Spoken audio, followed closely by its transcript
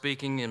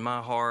speaking in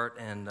my heart,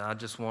 and I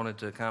just wanted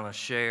to kind of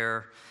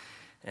share.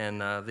 And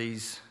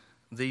these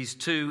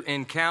two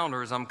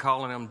encounters, I'm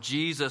calling them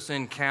Jesus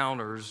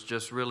encounters,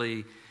 just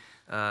really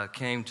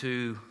came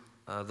to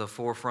the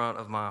forefront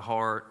of my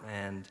heart.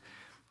 And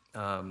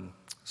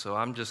so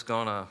I'm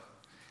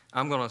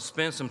gonna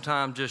spend some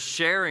time just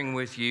sharing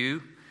with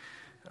you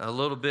a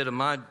little bit of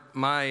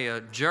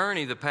my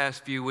journey the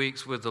past few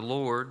weeks with the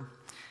Lord,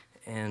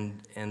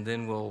 and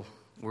then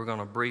we're going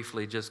to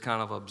briefly just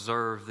kind of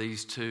observe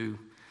these two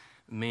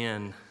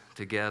men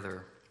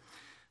together.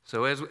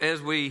 So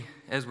as we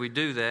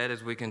do that,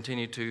 as we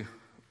continue to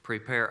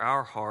prepare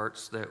our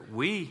hearts that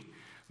we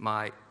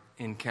might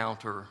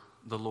encounter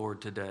the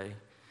Lord today,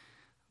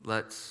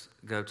 let's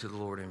go to the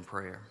Lord in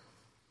prayer.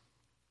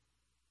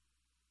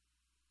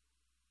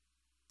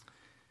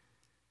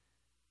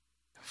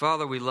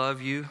 Father, we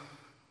love you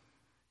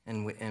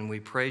and we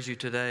praise you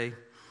today.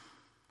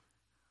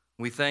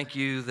 We thank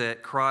you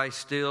that Christ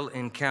still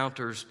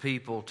encounters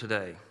people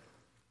today.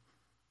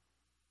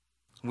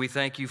 We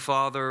thank you,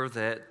 Father,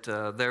 that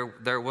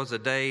there was a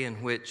day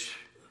in which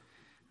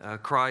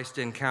Christ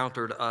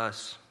encountered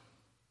us.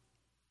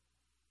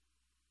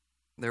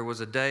 There was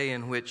a day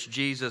in which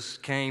Jesus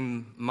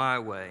came my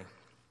way.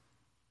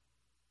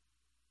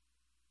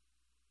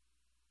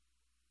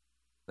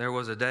 There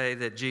was a day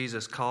that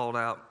Jesus called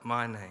out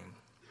my name.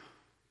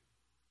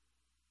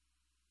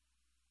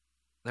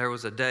 There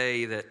was a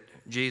day that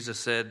Jesus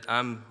said,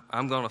 I'm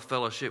going to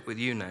fellowship with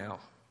you now.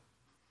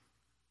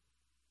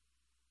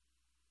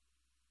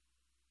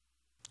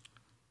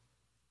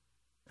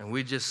 And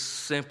we just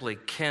simply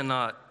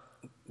cannot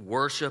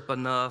worship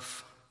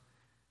enough,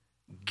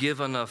 give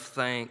enough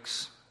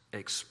thanks,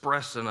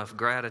 express enough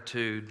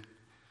gratitude,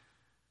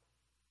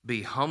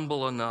 be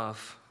humble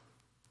enough,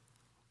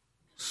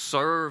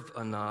 serve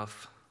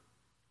enough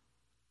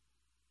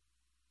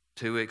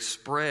to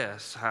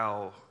express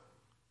how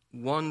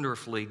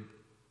wonderfully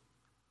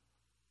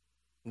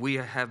we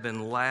have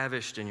been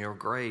lavished in your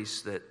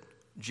grace that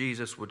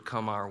Jesus would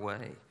come our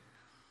way.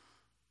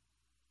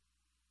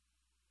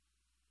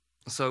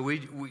 So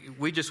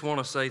we just want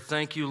to say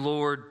thank you,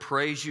 Lord,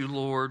 praise you,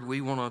 Lord.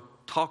 We want to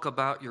talk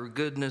about your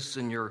goodness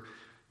and your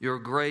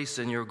grace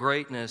and your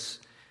greatness.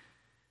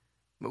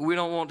 But we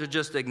don't want to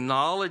just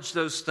acknowledge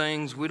those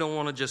things. We don't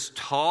want to just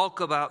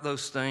talk about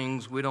those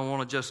things. We don't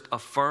want to just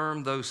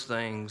affirm those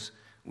things.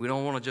 We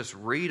don't want to just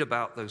read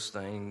about those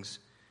things.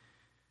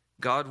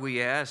 God,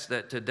 we ask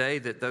that today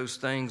that those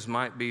things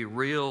might be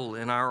real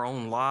in our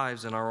own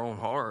lives and our own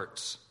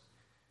hearts.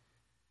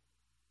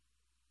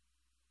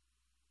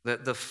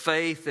 That the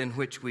faith in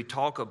which we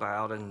talk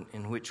about and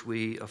in which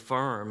we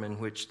affirm, in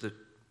which the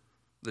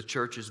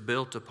church is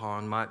built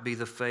upon, might be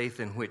the faith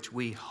in which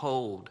we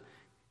hold,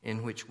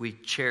 in which we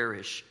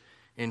cherish,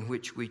 in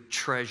which we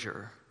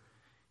treasure,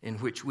 in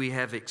which we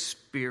have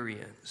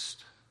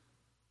experienced.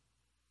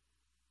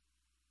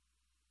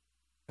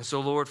 And so,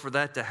 Lord, for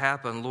that to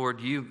happen,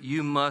 Lord,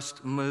 you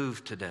must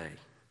move today.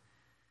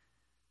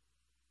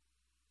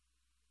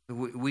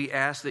 We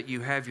ask that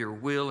you have your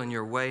will and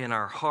your way in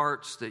our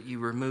hearts, that you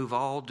remove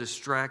all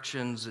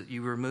distractions, that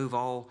you remove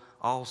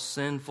all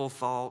sinful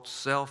thoughts,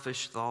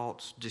 selfish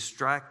thoughts,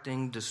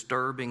 distracting,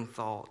 disturbing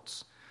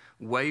thoughts,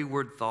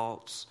 wayward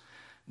thoughts,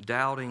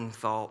 doubting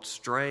thoughts,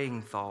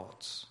 straying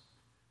thoughts.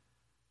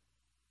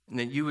 And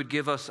that you would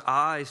give us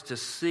eyes to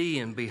see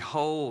and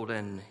behold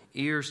and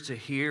ears to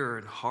hear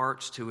and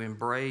hearts to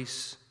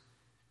embrace.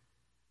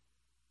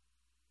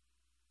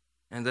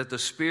 And that the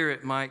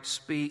Spirit might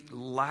speak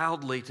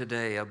loudly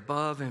today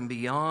above and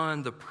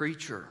beyond the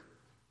preacher,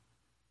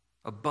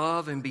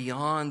 above and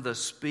beyond the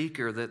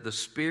speaker, that the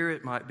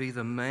Spirit might be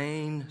the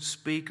main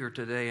speaker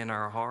today in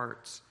our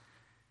hearts.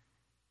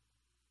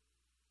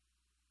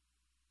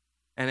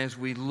 And as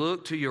we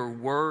look to your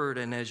word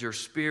and as your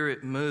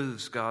Spirit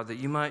moves, God, that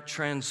you might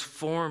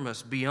transform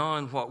us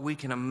beyond what we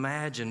can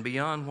imagine,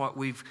 beyond what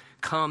we've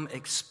come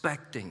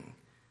expecting,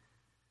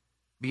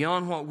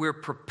 beyond what we're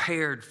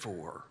prepared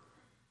for,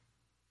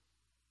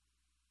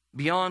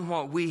 beyond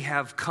what we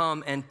have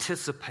come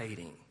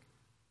anticipating.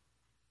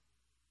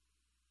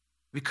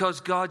 Because,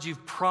 God,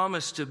 you've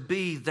promised to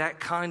be that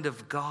kind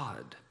of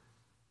God,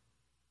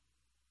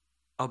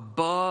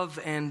 above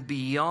and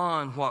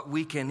beyond what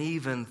we can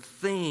even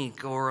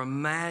think or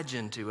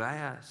imagine to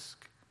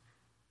ask.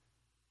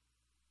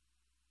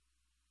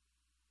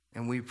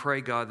 And we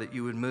pray, God, that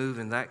you would move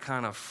in that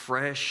kind of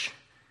fresh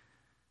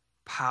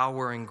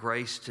power and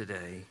grace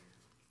today.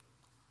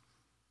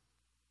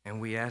 And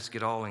we ask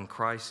it all in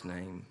Christ's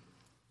name.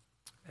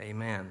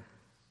 Amen.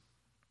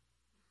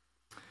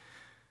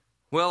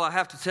 Well, I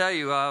have to tell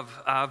you,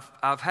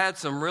 I've had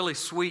some really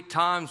sweet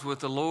times with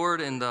the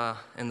Lord in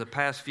the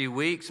past few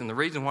weeks, and the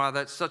reason why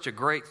that's such a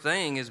great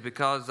thing is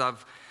because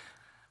I've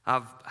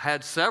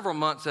had several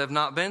months that have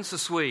not been so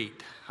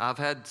sweet. I've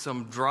had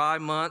some dry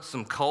months,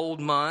 some cold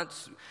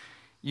months.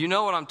 You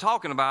know what I'm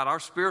talking about. Our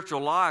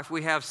spiritual life,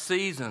 we have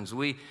seasons.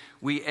 We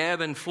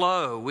ebb and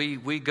flow.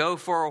 We go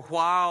for a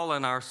while,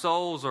 and our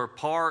souls are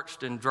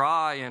parched and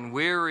dry and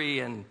weary,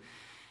 and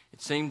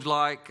It seems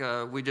like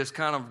we just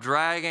kind of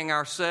dragging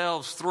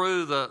ourselves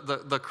through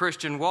the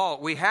Christian walk.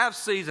 We have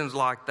seasons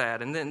like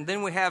that. And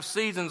then we have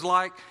seasons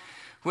like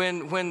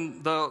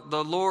when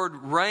the Lord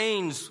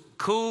rains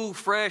cool,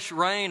 fresh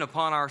rain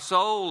upon our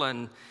soul,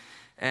 and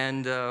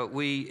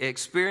we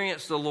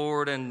experience the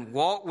Lord and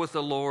walk with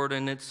the Lord,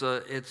 and it's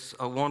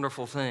a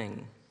wonderful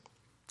thing.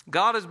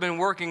 God has been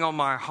working on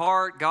my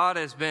heart. God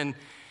has been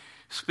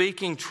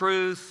speaking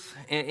truth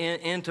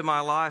into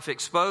my life,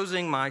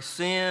 exposing my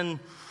sin,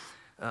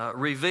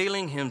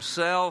 revealing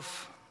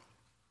Himself,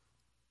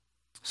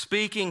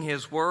 speaking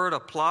His word,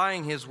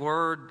 applying His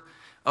word,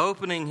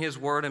 opening His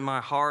word in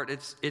my heart.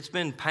 It's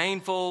been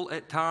painful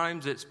at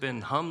times. It's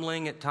been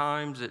humbling at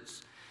times.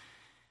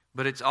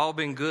 But it's all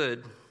been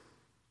good.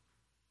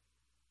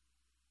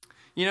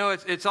 You know,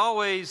 it's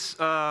always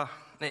my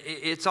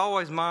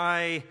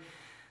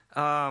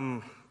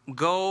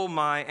goal,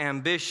 my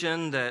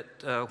ambition that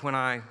when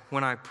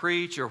I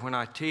preach or when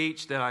I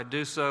teach, that I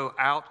do so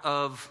out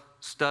of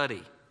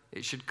study.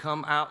 It should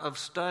come out of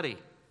study.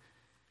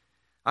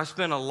 I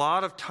spend a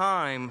lot of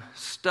time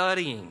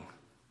studying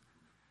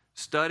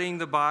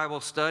the Bible,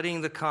 studying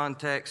the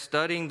context,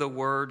 studying the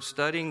words,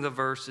 studying the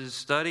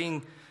verses,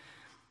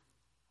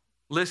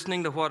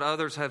 listening to what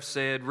others have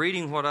said,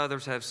 reading what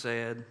others have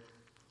said,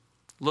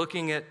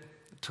 looking at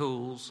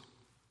tools,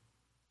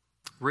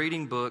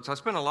 reading books. I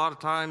spend a lot of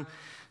time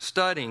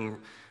studying,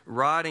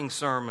 writing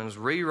sermons,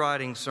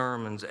 rewriting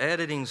sermons,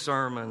 editing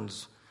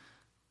sermons,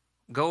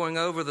 going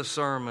over the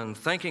sermon,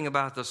 thinking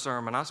about the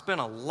sermon. I spend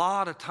a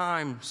lot of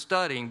time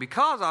studying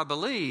because I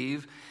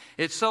believe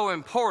it's so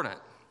important.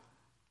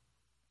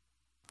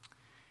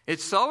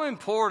 It's so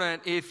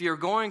important if you're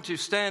going to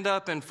stand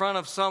up in front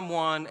of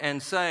someone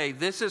and say,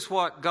 this is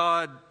what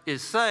God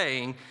is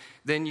saying,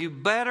 then you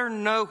better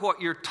know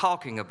what you're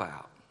talking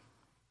about.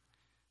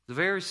 It's a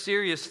very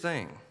serious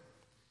thing.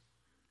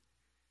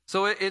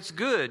 So it's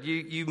good.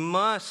 You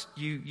must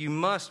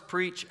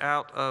preach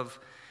out of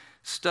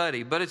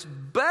study, but it's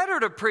better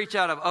to preach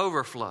out of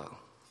overflow.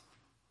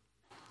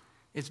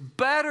 It's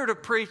better to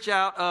preach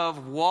out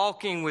of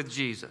walking with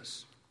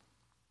Jesus.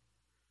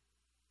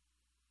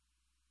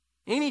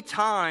 Any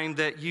time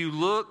that you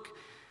look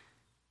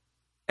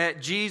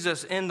at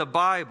Jesus in the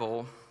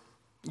Bible,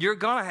 you're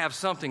going to have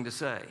something to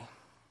say.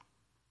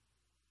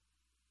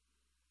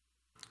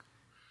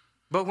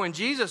 But when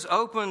Jesus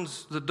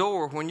opens the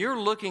door, when you're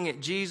looking at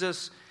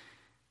Jesus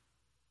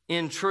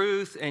in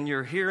truth and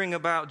you're hearing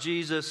about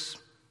Jesus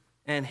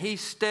and He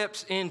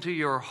steps into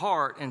your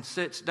heart and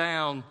sits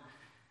down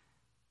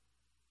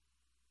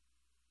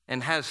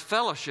and has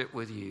fellowship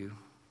with you,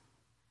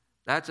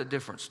 that's a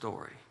different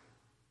story.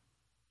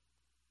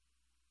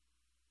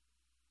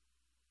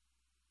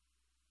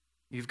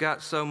 You've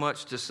got so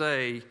much to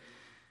say,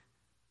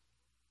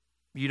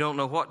 you don't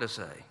know what to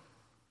say.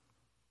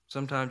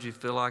 Sometimes you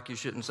feel like you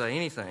shouldn't say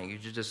anything. You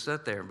should just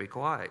sit there and be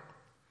quiet.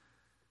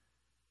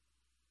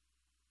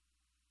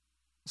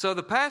 So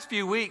the past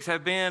few weeks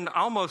have been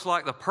almost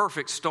like the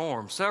perfect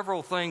storm.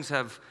 Several things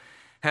have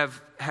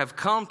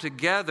come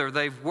together.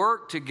 They've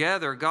worked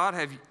together. God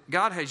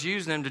has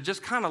used them to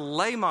just kind of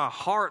lay my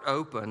heart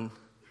open.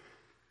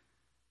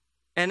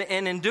 And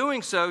in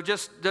doing so,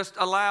 just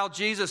allow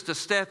Jesus to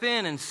step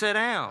in and sit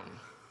down.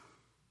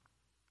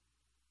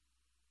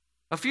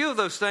 A few of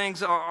those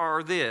things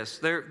are this.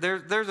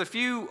 There's a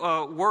few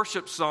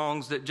worship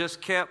songs that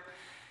just kept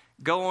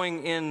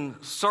going in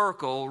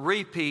circle,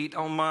 repeat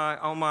on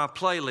my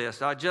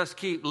playlist. I just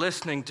keep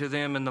listening to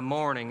them in the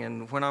morning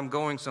and when I'm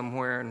going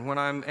somewhere and when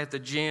I'm at the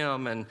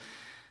gym and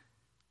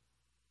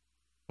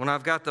when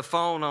I've got the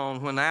phone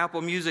on, when the Apple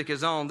Music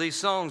is on. These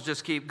songs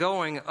just keep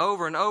going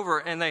over and over,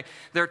 and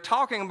they're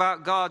talking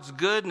about God's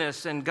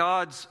goodness and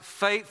God's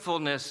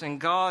faithfulness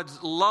and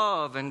God's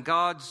love and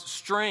God's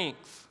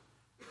strength.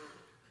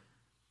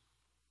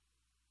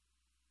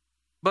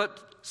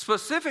 But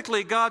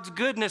specifically, God's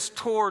goodness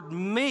toward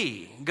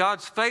me,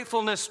 God's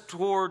faithfulness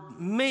toward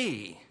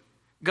me,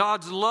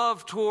 God's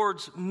love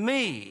towards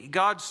me,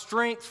 God's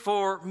strength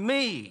for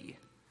me.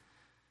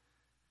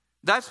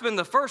 That's been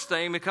the first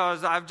thing,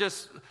 because I've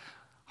just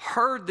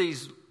heard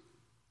these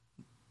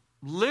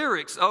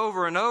lyrics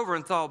over and over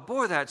and thought,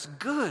 boy, that's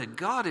good.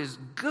 God is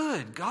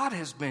good. God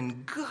has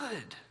been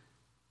good.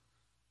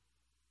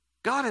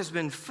 God has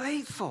been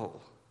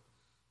faithful.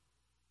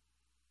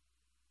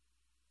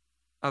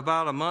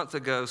 About a month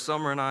ago,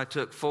 Summer and I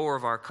took 4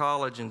 of our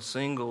college and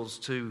singles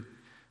to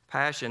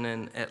Passion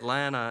in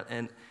Atlanta,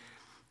 and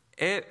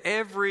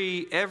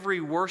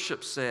every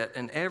worship set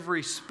and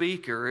every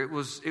speaker, it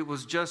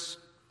was just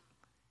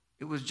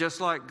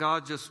like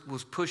God just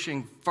was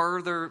pushing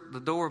further,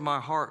 the door of my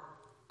heart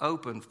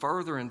open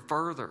further and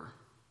further.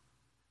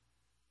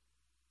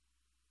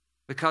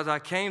 Because I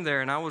came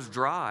there and I was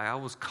dry, I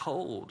was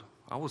cold,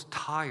 I was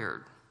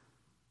tired.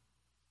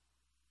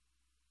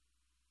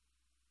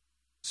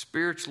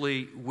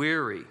 Spiritually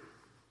weary.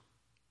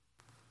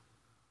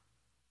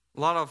 A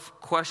lot of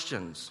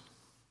questions,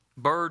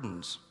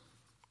 burdens.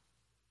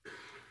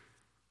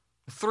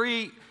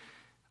 3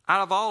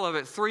 out of all of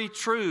it, 3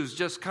 truths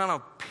just kind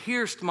of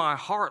pierced my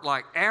heart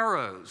like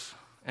arrows.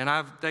 And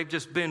they've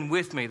just been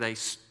with me. They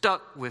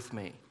stuck with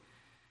me.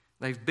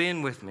 They've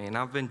been with me. And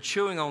I've been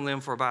chewing on them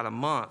for about a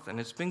month, and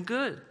it's been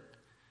good.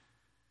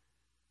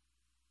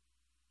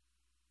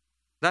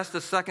 That's the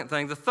second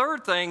thing. The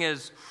third thing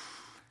is,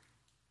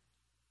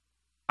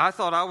 I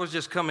thought I was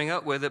just coming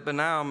up with it, but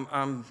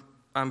now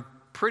I'm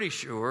pretty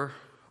sure,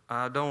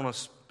 I don't want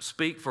to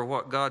speak for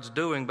what God's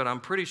doing, but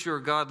I'm pretty sure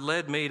God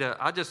led me to,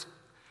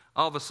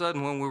 all of a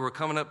sudden when we were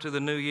coming up to the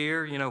new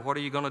year, what are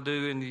you going to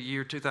do in the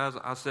year 2000?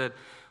 I said,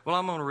 well,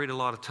 I'm going to read a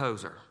lot of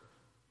Tozer.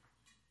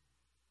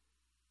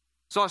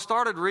 So I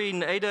started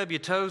reading A.W.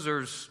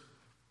 Tozer's,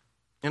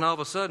 and all of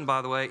a sudden,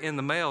 by the way, in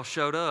the mail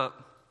showed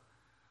up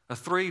a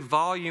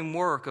 3-volume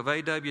work of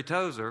A.W.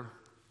 Tozer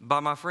by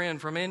my friend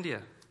from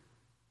India.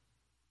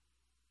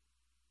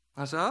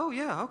 I said, oh,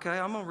 yeah, okay,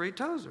 I'm going to read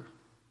Tozer.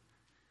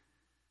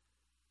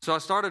 So I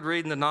started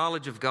reading The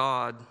Knowledge of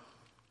God.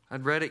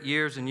 I'd read it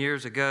years and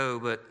years ago,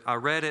 but I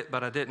read it,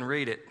 but I didn't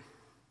read it.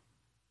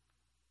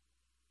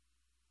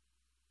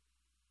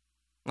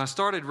 And I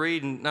started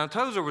reading. Now,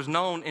 Tozer was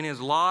known in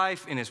his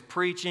life, in his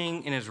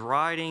preaching, in his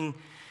writing.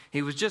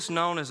 He was just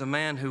known as a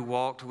man who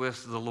walked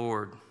with the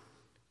Lord.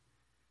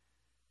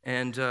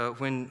 And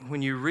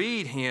when you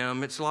read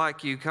him, it's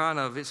like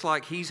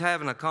he's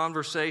having a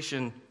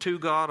conversation to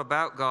God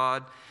about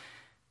God,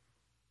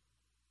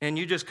 and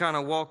you just kind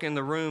of walk in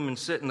the room and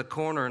sit in the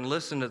corner and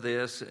listen to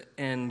this,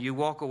 and you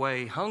walk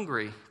away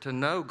hungry to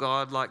know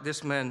God like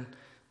this man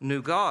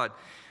knew God.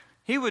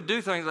 He would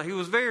do things like, he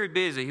was very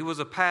busy. He was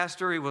a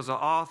pastor, he was an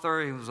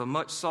author, he was a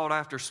much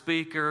sought-after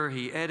speaker,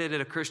 he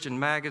edited a Christian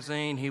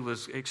magazine, he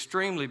was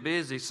extremely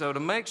busy. So to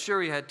make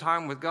sure he had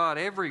time with God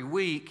every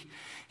week,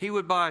 he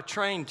would buy a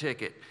train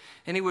ticket,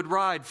 and he would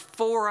ride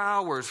 4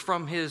 hours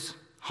from his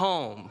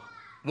home,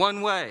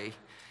 one way.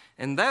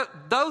 And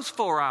those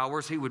 4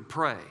 hours he would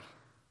pray.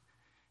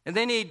 And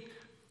then he'd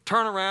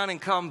turn around and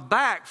come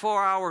back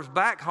 4 hours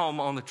back home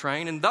on the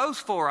train. And those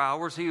 4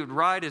 hours he would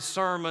write his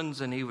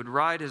sermons, and he would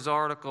write his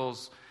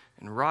articles,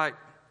 and write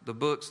the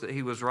books that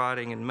he was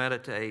writing and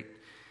meditate.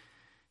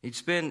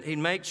 He'd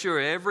make sure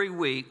every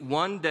week,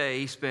 one day,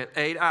 he spent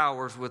 8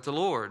 hours with the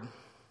Lord.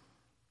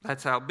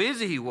 That's how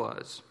busy he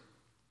was.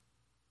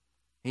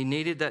 He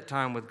needed that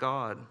time with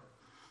God.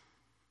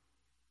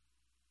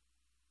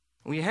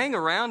 When you hang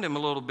around him a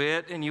little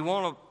bit, and you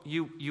want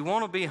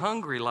to be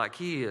hungry like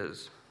he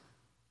is.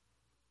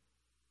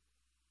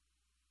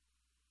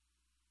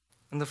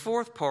 And the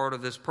fourth part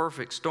of this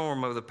perfect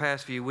storm over the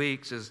past few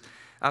weeks is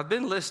I've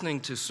been listening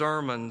to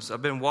sermons.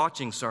 I've been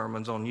watching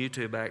sermons on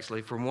YouTube,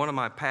 actually, from one of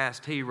my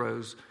past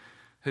heroes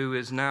who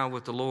is now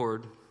with the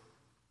Lord.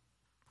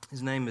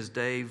 His name is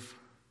Dave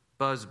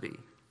Busby.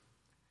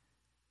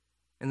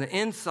 And the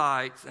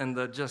insights and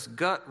the just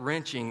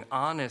gut-wrenching,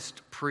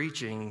 honest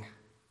preaching.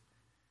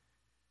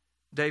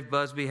 Dave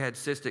Busby had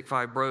cystic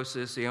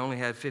fibrosis. He only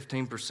had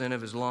 15% of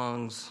his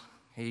lungs.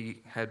 He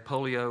had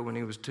polio when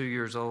he was 2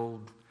 years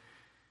old.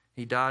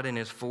 He died in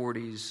his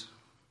 40s.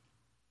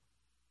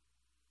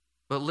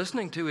 But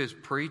listening to his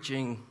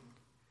preaching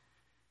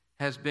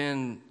has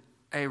been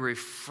a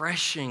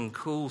refreshing,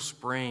 cool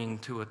spring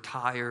to a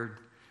tired,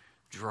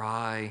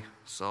 dry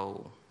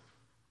soul.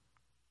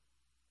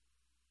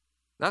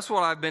 That's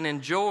what I've been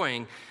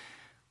enjoying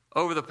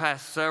over the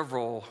past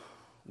several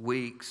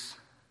weeks,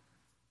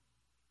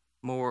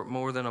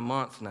 more than a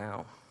month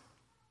now.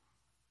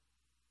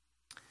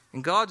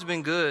 And God's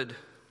been good.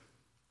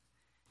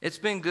 It's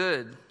been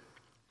good.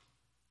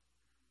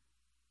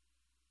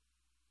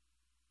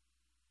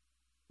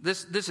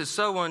 This is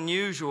so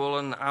unusual,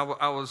 and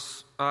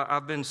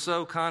I've been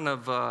so kind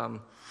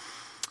of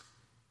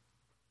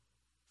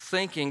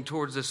thinking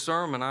towards this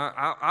sermon.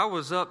 I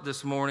was up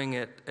this morning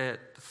at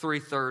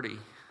 3:30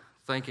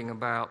 thinking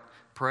about,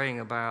 praying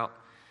about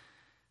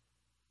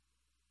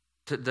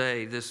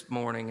today, this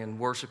morning, and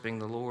worshiping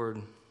the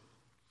Lord.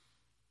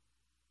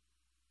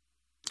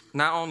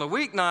 Now, on the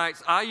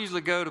weeknights, I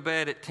usually go to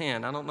bed at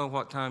 10. I don't know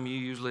what time you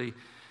usually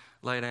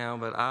lay down,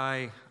 but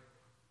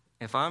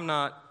if I'm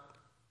not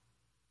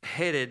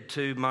headed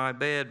to my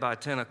bed by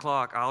 10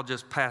 o'clock, I'll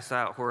just pass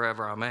out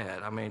wherever I'm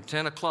at.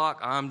 10 o'clock,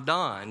 I'm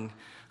done.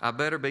 I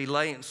better be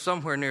laying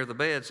somewhere near the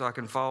bed so I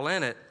can fall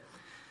in it.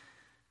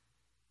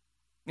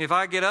 If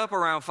I get up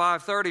around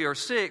 5:30 or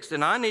 6,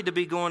 then I need to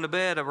be going to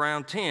bed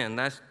around 10.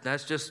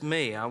 That's just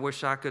me. I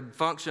wish I could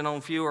function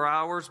on fewer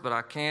hours, but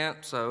I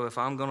can't. So if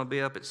I'm going to be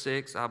up at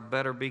 6, I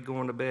better be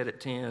going to bed at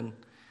 10.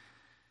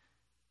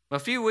 A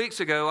few weeks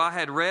ago, I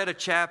had read a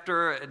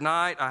chapter at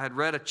night. I had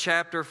read a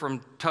chapter from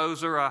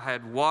Tozer. I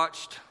had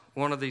watched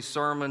one of these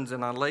sermons,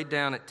 and I laid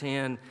down at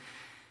 10,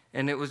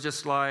 and it was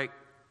just like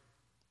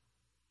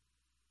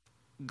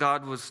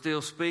God was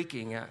still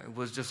speaking. It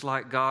was just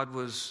like God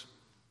was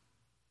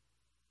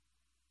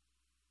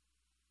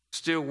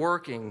still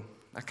working.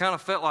 I kind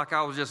of felt like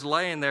I was just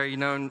laying there,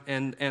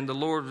 and the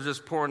Lord was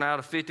just pouring out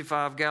a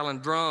 55-gallon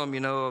drum,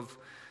 of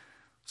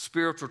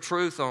spiritual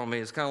truth on me.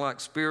 It's kind of like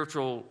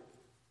spiritual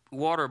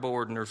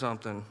waterboarding or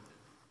something.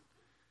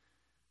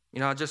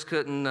 I just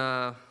couldn't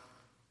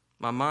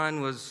My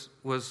mind was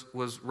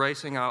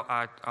racing.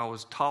 I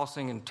was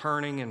tossing and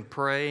turning and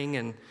praying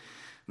and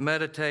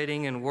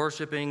meditating and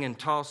worshiping and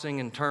tossing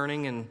and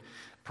turning and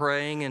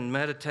praying and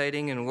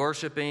meditating and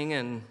worshiping.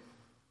 And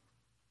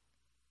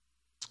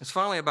it's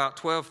finally about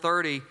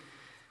 12:30.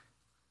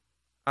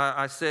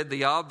 I said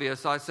the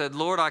obvious. I said,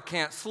 Lord, I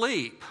can't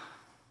sleep.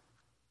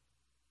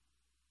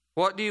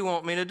 What do you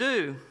want me to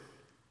do?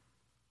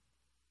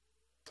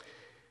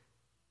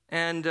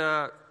 And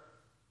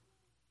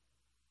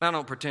I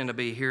don't pretend to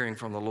be hearing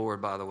from the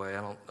Lord, by the way.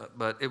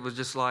 But it was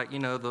just like,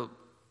 the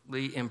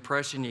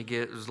impression you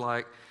get is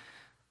like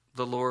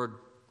the Lord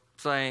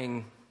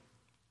saying,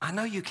 I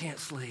know you can't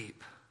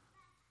sleep.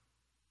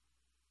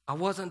 I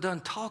wasn't done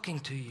talking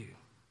to you.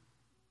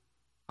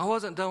 I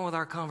wasn't done with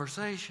our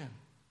conversation.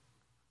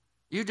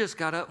 You just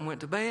got up and went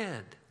to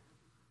bed.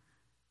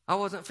 I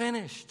wasn't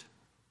finished.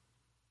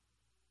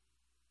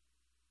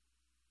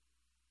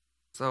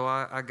 So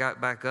I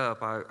got back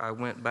up. I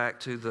went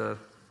back to the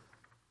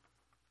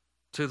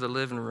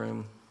living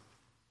room.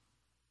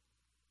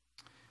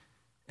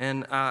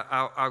 And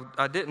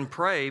I didn't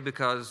pray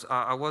because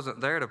I wasn't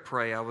there to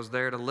pray. I was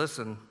there to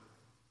listen.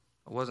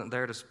 I wasn't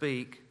there to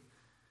speak.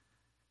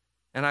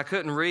 And I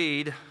couldn't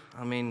read.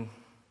 I mean,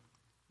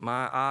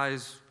 my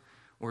eyes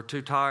were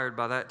too tired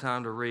by that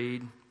time to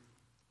read.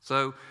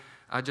 So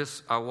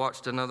I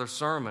watched another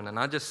sermon, and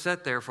I just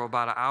sat there for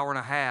about an hour and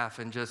a half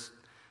and just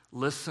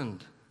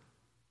listened.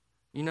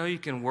 You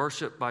can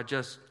worship by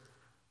just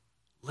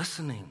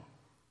listening.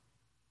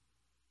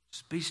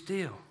 Just be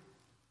still.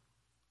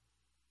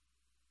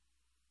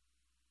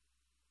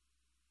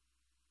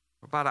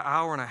 For about an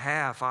hour and a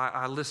half,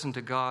 I listened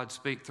to God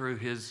speak through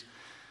his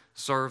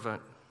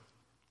servant.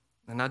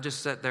 And I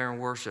just sat there and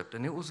worshiped,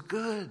 and it was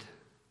good.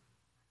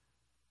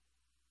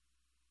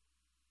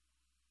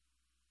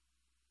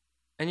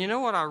 And you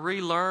know what I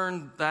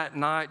relearned that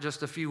night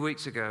just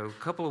a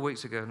couple of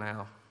weeks ago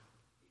now?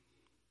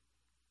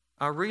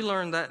 I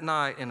relearned that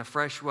night in a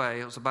fresh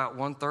way. It was about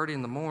 1:30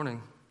 in the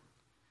morning.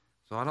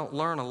 So I don't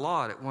learn a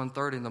lot at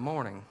 1:30 in the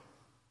morning.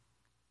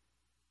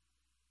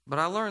 But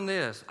I learned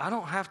this: I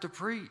don't have to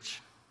preach.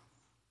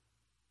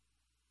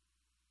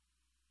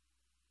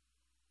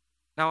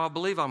 Now, I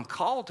believe I'm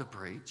called to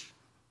preach.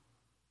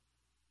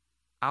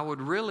 I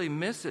would really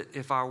miss it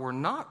if I were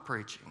not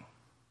preaching.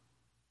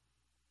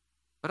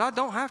 But I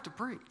don't have to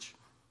preach.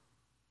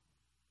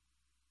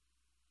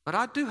 But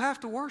I do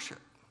have to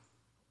worship.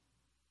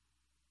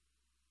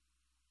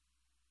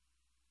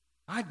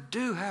 I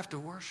do have to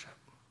worship.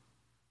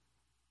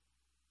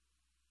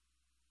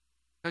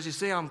 Because you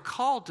see, I'm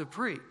called to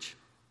preach.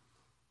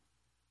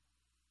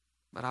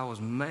 But I was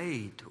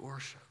made to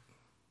worship.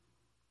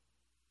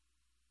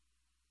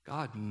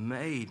 God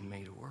made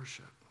me to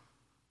worship.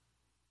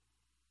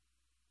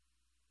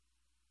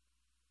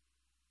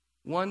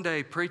 One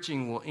day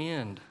preaching will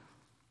end,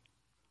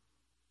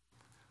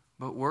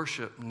 but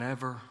worship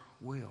never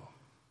will.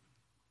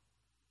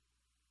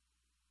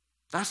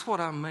 That's what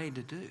I'm made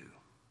to do.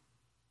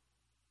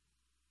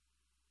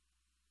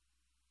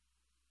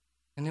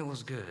 And it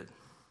was good.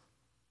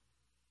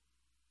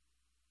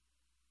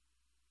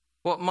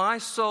 What my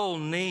soul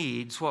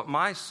needs, what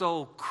my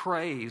soul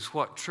craves,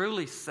 what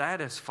truly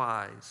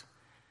satisfies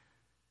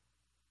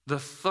the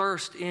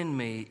thirst in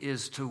me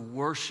is to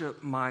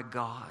worship my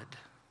God,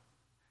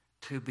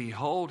 to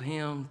behold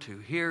him, to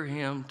hear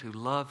him, to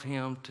love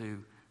him,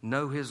 to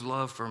know his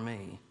love for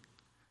me.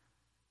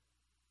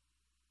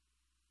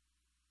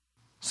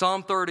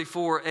 Psalm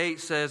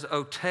 34:8 says,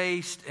 "Oh,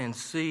 taste and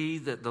see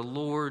that the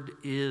Lord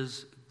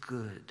is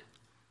good."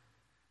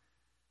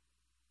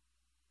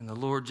 And the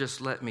Lord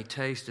just let me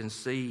taste and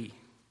see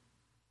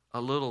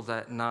a little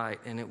that night,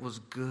 and it was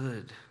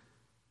good.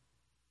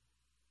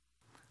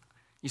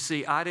 You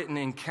see, I didn't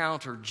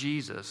encounter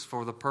Jesus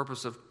for the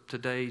purpose of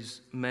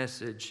today's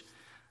message.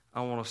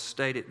 I want to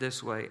state it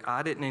this way.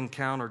 I didn't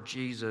encounter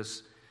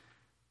Jesus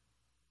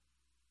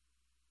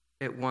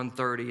at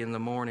 1:30 in the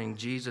morning.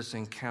 Jesus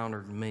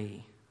encountered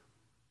me.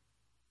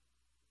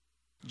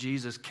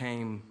 Jesus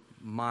came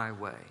my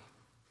way.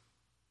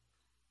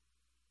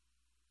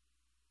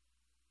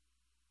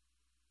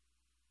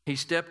 He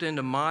stepped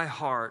into my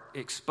heart,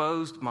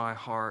 exposed my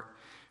heart,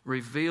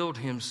 revealed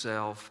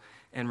himself,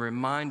 and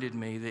reminded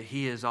me that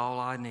he is all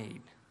I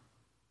need.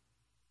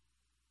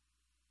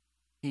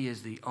 He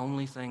is the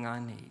only thing I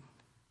need.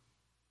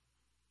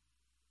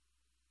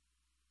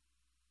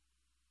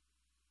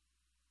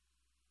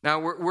 Now,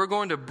 we're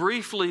going to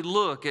briefly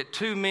look at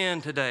two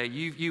men today.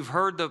 You've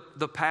heard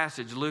the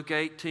passage, Luke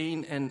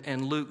 18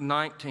 and Luke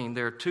 19.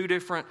 There are two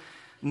different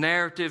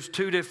narratives,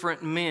 two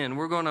different men.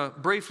 We're going to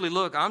briefly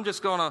look.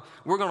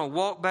 We're going to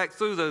walk back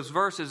through those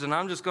verses, and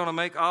I'm just going to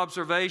make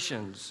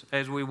observations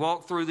as we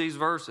walk through these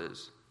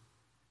verses.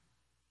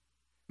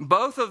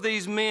 Both of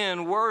these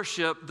men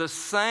worship the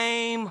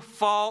same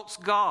false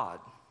god.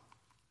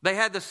 They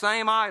had the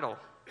same idol.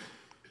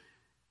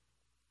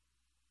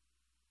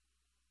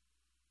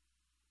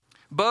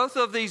 Both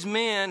of these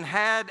men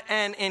had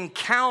an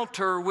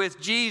encounter with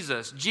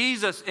Jesus.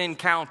 Jesus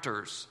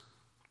encounters.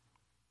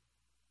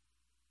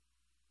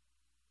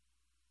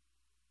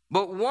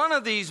 But one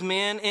of these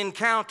men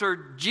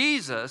encountered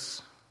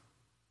Jesus,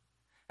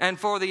 and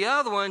for the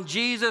other one,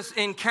 Jesus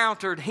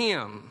encountered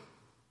him.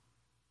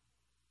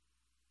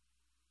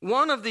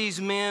 One of these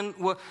men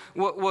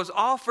was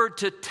offered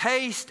to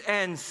taste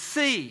and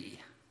see.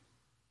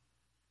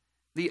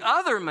 The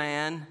other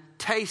man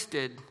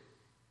tasted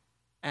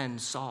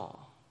and saw.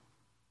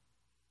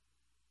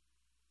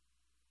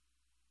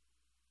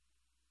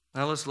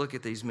 Now let's look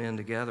at these men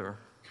together.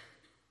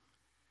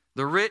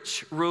 The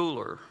rich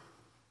ruler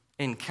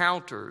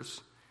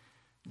encounters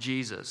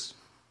Jesus.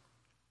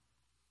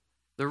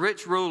 The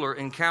rich ruler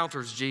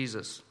encounters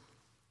Jesus.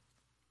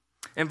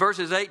 In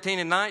verses 18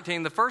 and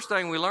 19, the first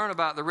thing we learn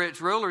about the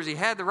rich ruler is he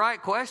had the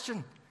right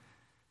question.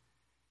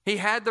 He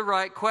had the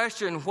right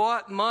question.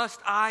 What must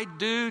I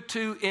do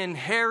to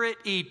inherit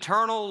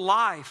eternal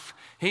life?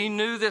 He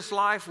knew this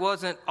life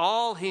wasn't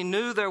all. He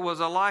knew there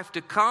was a life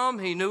to come.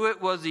 He knew it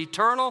was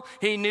eternal.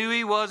 He knew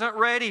he wasn't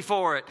ready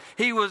for it.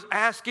 He was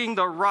asking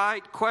the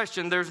right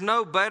question. There's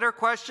no better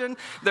question.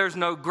 There's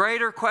no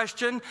greater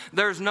question.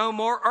 There's no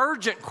more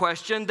urgent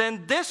question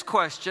than this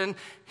question.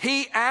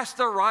 He asked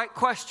the right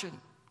question.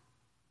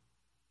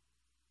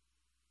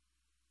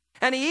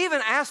 And he even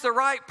asked the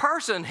right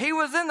person. He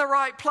was in the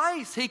right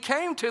place. He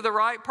came to the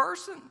right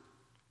person.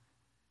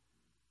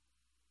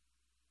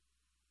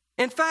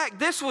 In fact,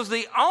 this was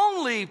the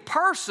only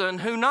person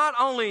who not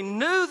only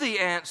knew the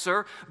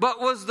answer, but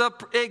was the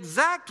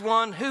exact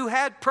one who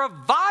had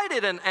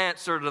provided an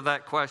answer to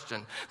that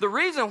question. The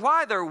reason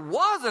why there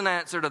was an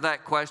answer to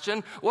that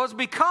question was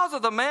because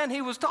of the man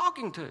he was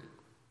talking to.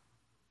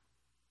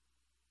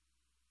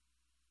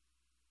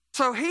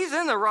 So he's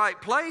in the right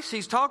place.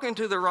 He's talking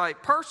to the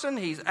right person.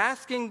 He's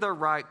asking the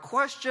right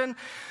question.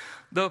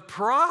 The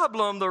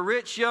problem the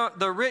rich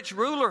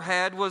ruler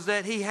had was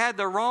that he had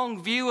the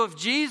wrong view of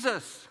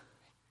Jesus.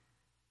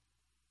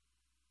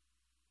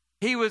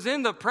 He was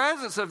in the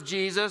presence of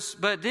Jesus,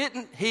 but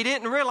he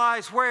didn't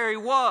realize where he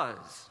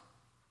was.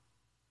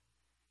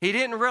 He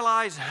didn't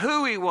realize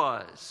who he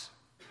was.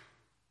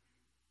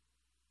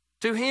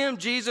 To him,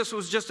 Jesus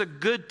was just a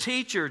good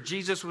teacher.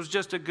 Jesus was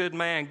just a good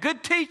man.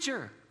 Good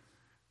teacher.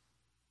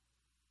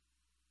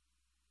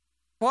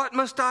 What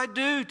must I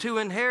do to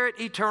inherit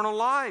eternal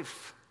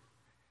life?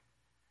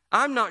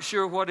 I'm not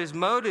sure what his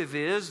motive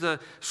is.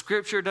 The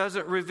scripture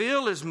doesn't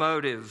reveal his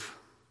motive.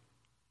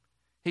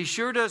 He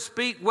sure does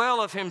speak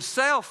well of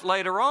himself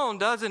later on,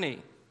 doesn't he?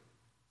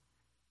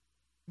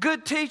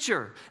 Good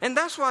teacher. And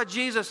that's why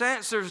Jesus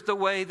answers the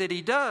way that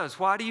he does.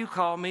 Why do you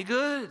call me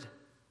good?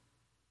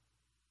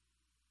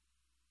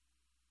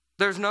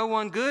 There's no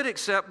one good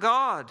except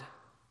God.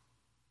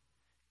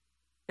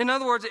 In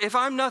other words, if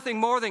I'm nothing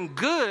more than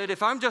good,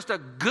 if I'm just a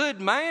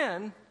good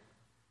man,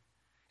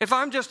 if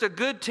I'm just a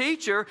good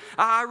teacher,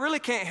 I really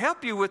can't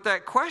help you with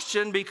that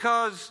question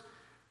because,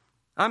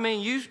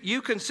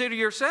 you consider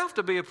yourself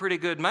to be a pretty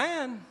good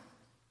man.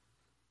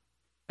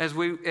 As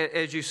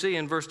you see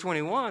in verse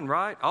 21,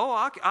 right? Oh,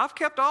 I've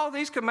kept all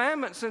these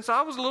commandments since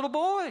I was a little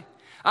boy.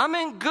 I'm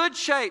in good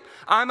shape.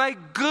 I'm a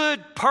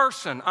good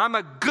person. I'm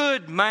a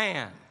good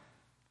man.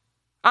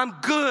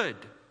 I'm good.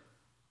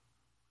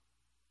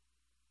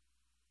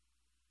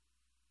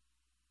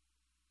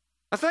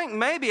 I think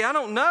maybe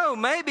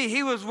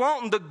he was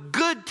wanting the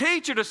good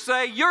teacher to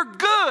say, you're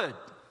good.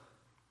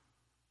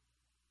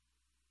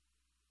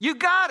 You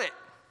got it.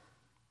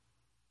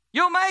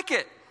 You'll make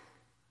it.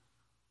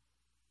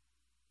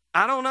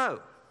 I don't know.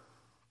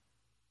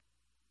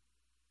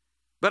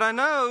 But I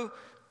know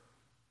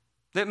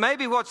that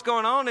maybe what's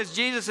going on is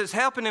Jesus is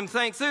helping him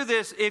think through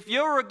this. If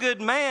you're a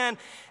good man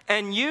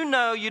and you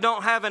know you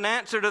don't have an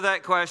answer to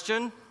that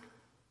question,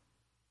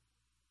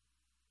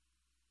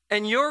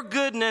 and your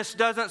goodness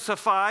doesn't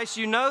suffice,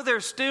 you know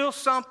there's still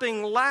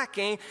something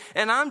lacking,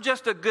 and I'm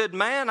just a good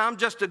man, I'm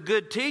just a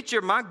good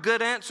teacher, my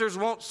good answers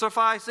won't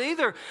suffice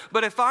either.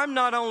 But if I'm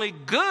not only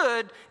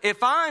good,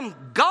 if I'm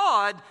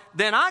God,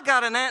 then I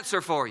got an answer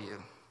for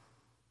you.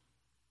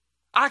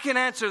 I can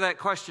answer that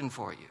question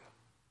for you.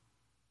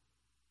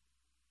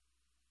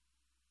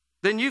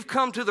 Then you've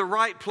come to the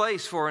right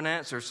place for an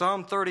answer.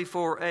 Psalm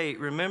 34:8.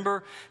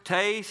 Remember,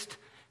 taste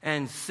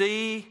and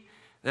see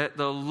that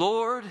the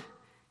Lord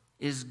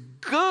is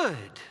good.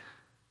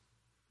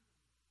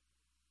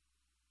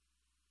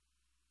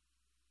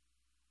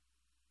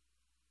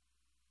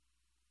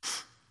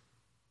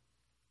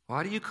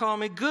 Why do you call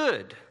me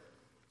good?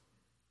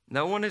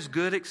 No one is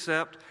good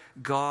except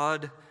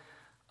God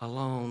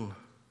alone.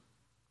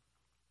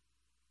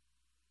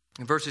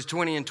 In verses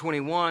 20 and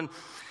 21,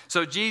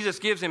 so Jesus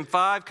gives him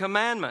 5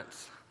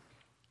 commandments.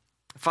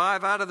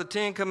 5 out of the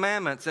 10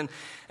 commandments. And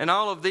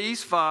all of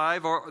these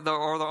 5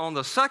 are on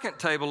the second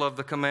table of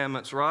the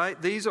commandments,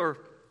 right? These are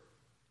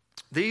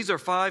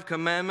 5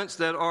 commandments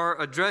that are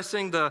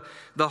addressing the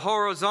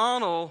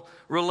horizontal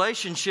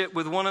relationship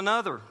with one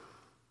another.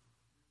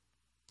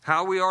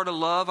 How we are to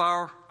love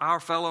our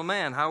fellow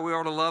man. How we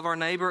are to love our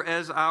neighbor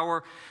as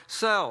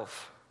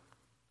ourself.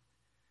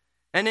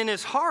 And in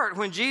his heart,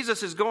 when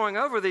Jesus is going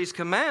over these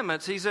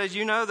commandments, he says,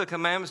 you know the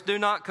commandments, do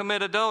not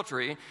commit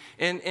adultery.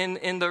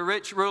 In the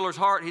rich ruler's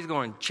heart, he's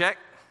going, check,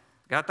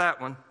 Got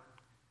that one.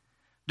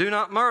 Do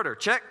not murder.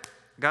 Check.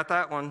 Got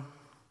that one.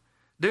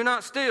 Do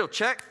not steal.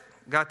 Check.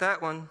 Got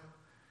that one.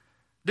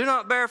 Do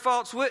not bear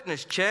false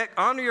witness. Check.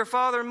 Honor your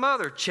father and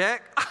mother.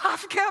 Check.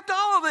 I've kept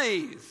all of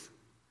these.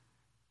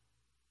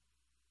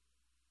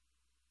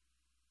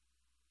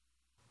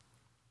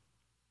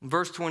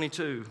 Verse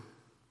 22.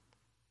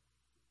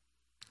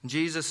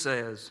 Jesus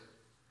says,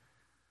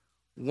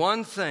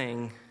 one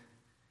thing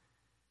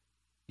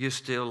you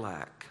still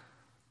lack.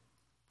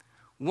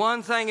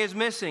 One thing is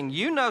missing.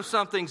 You know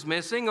something's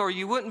missing, or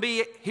you wouldn't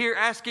be here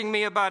asking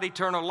me about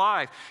eternal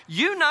life.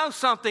 You know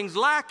something's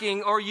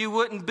lacking, or you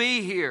wouldn't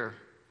be here.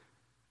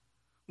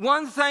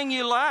 One thing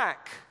you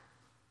lack.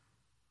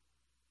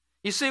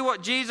 You see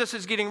what Jesus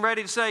is getting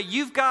ready to say?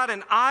 You've got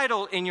an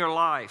idol in your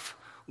life.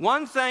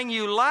 One thing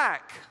you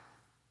lack.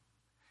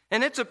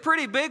 And it's a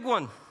pretty big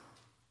one.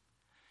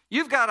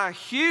 You've got a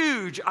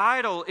huge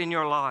idol in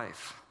your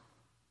life.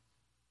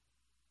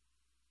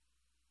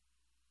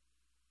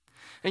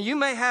 And you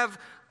may have,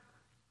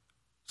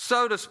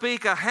 so to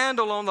speak, a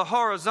handle on the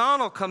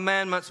horizontal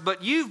commandments,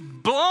 but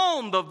you've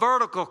blown the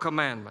vertical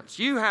commandments.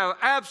 You have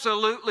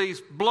absolutely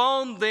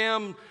blown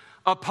them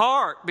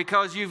apart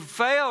because you've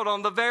failed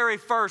on the very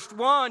first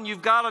one.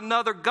 You've got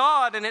another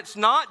God, and it's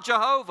not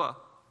Jehovah.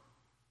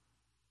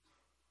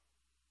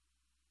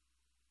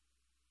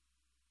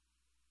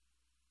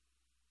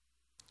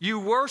 You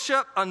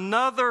worship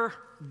another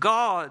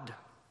God.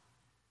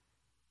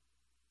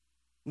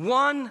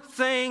 One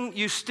thing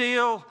you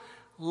still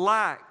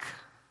lack.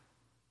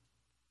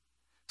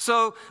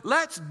 So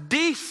let's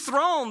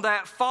dethrone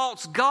that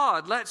false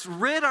God. Let's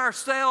rid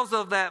ourselves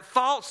of that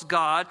false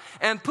God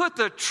and put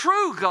the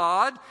true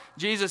God,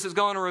 Jesus is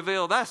going to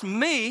reveal, that's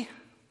me.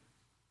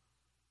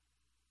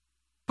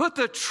 Put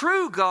the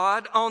true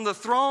God on the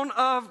throne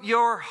of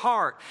your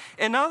heart.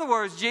 In other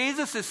words,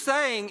 Jesus is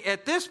saying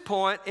at this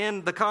point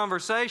in the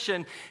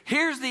conversation,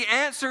 here's the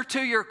answer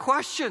to your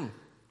question.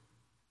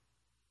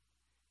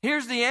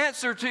 Here's the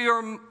answer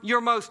to your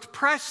most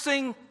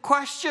pressing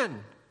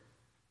question.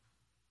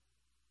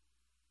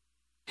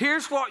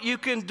 Here's what you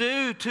can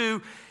do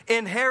to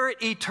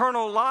inherit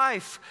eternal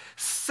life.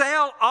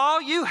 Sell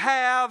all you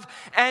have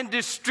and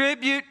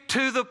distribute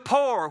to the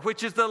poor,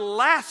 which is the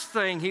last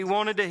thing he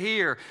wanted to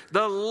hear,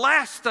 the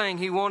last thing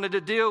he wanted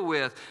to deal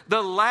with,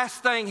 the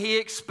last thing he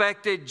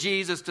expected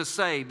Jesus to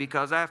say,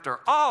 because after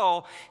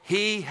all,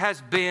 he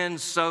has been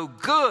so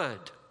good.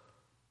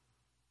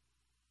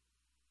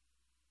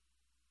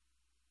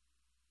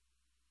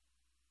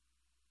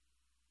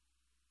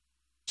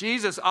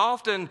 Jesus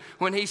often,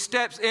 when he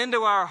steps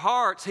into our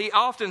hearts, he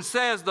often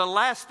says the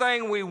last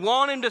thing we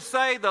want him to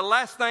say, the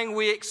last thing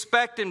we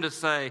expect him to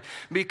say,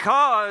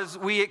 because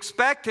we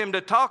expect him to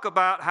talk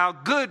about how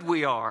good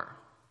we are.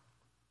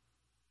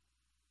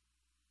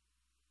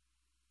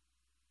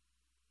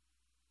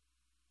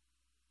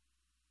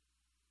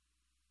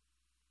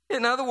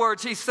 In other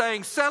words, he's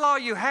saying, sell all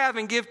you have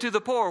and give to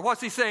the poor.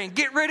 What's he saying?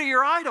 Get rid of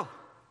your idol.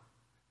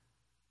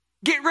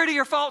 Get rid of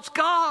your false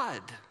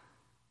god.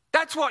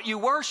 That's what you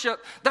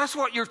worship. That's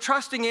what you're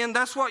trusting in.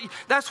 That's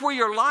where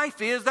your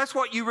life is. That's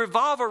what you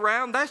revolve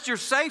around. That's your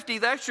safety.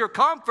 That's your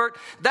comfort.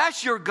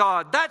 That's your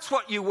God. That's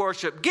what you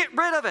worship. Get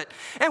rid of it.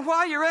 And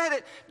while you're at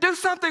it, do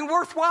something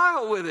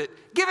worthwhile with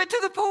it. Give it to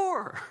the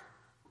poor.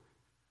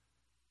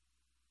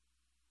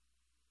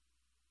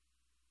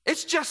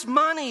 It's just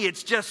money.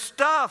 It's just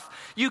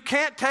stuff. You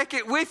can't take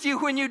it with you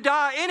when you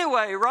die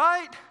anyway,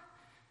 right?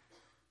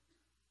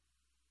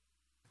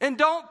 And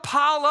don't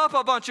pile up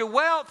a bunch of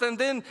wealth and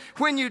then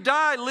when you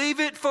die, leave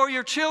it for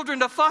your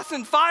children to fuss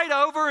and fight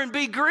over and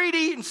be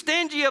greedy and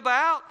stingy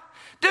about.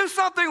 Do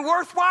something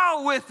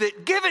worthwhile with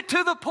it. Give it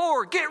to the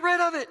poor. Get rid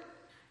of it.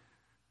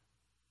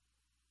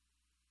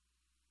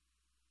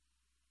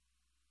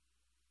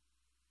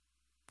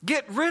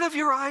 Get rid of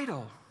your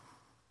idol.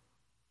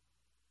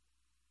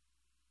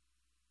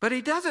 But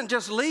he doesn't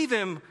just leave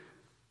him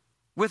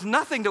with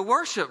nothing to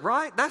worship,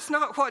 right? That's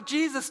not what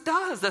Jesus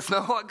does. That's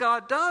not what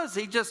God does.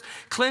 He just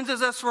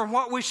cleanses us from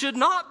what we should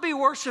not be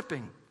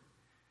worshiping.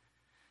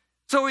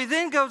 So he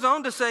then goes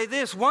on to say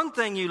this, one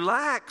thing you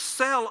lack,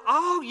 sell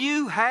all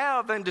you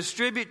have and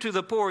distribute to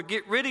the poor.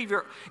 Get rid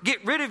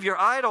of your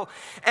idol,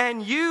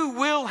 and you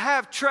will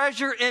have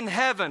treasure in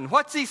heaven.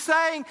 What's he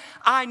saying?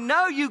 I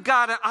know you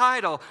got an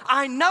idol.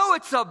 I know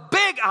it's a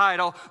big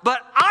idol, but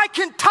I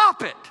can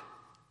top it.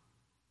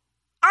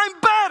 I'm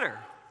better.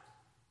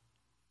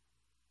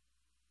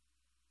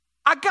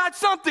 I got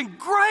something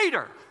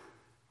greater.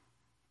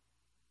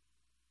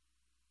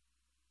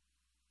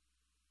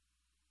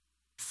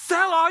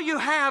 Sell all you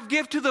have,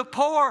 give to the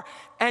poor,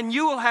 and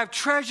you will have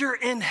treasure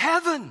in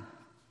heaven.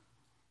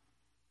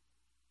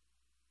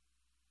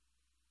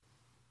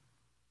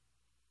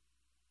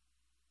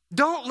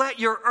 Don't let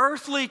your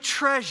earthly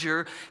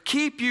treasure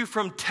keep you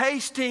from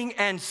tasting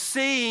and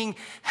seeing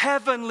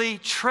heavenly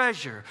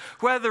treasure.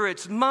 Whether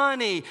it's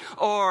money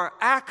or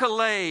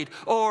accolade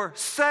or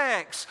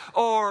sex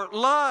or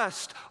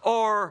lust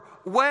or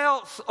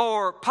wealth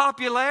or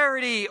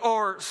popularity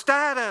or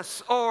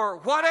status or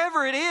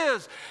whatever it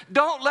is,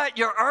 don't let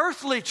your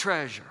earthly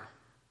treasure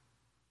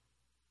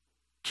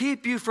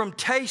keep you from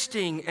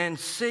tasting and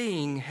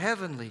seeing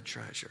heavenly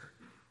treasure.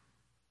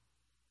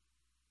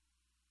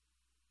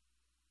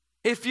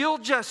 If you'll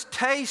just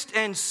taste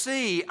and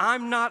see,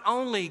 I'm not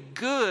only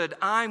good,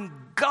 I'm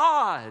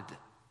God.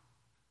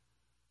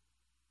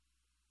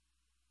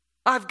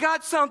 I've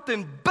got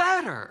something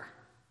better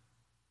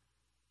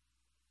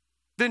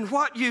than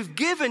what you've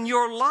given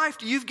your life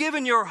to. You've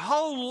given your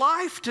whole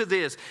life to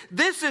this.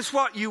 This is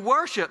what you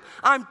worship.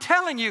 I'm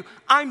telling you,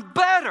 I'm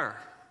better.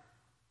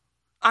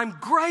 I'm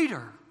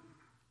greater.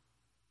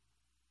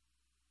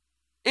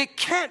 It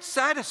can't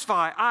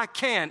satisfy, I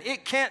can.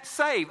 It can't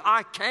save,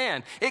 I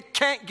can. It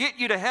can't get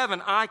you to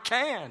heaven, I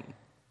can.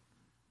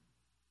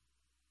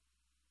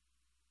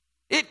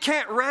 It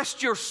can't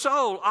rest your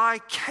soul, I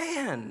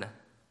can.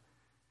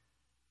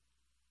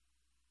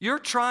 You're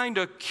trying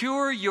to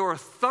cure your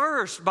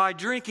thirst by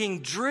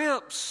drinking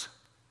drips,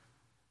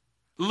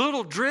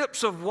 little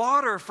drips of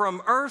water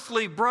from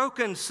earthly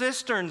broken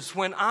cisterns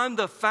when I'm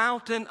the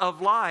fountain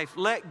of life.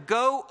 Let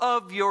go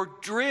of your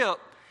drip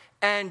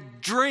and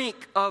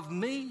drink of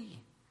me.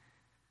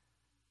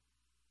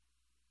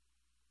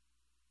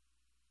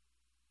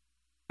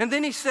 And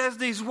then he says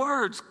these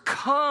words,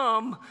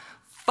 come,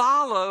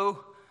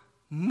 follow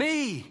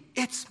me.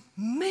 It's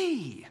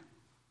me.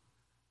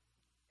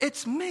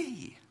 It's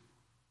me.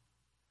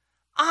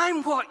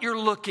 I'm what you're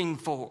looking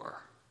for.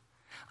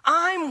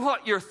 I'm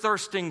what you're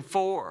thirsting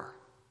for.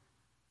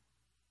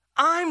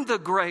 I'm the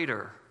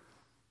greater.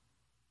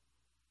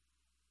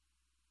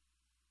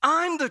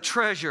 I'm the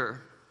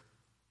treasure.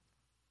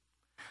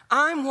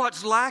 I'm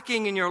what's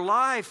lacking in your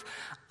life.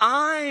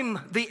 I'm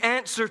the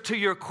answer to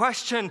your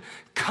question.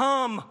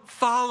 Come,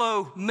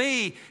 follow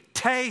me,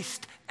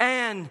 taste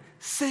and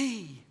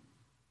see.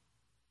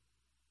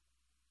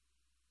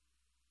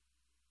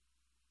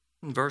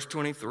 In verse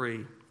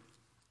 23,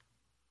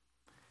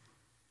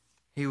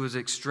 he was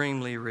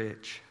extremely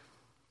rich.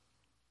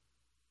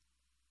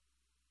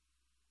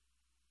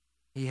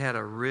 He had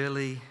a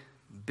really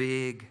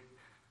big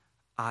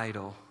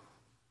idol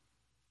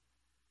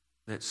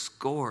that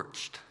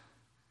scorched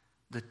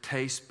the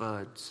taste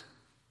buds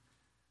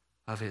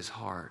of his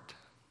heart.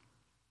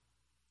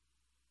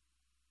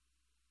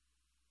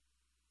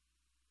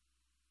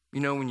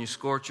 You know, when you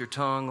scorch your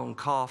tongue on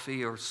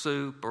coffee or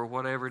soup or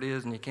whatever it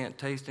is and you can't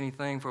taste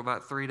anything for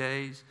about 3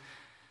 days?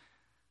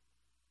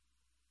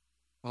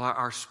 Well,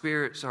 our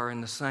spirits are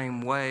in the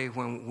same way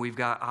when we've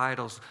got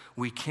idols.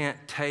 We can't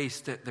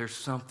taste that there's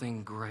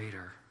something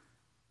greater.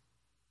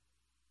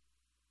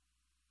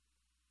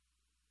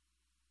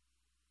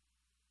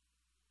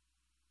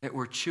 That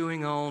we're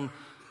chewing on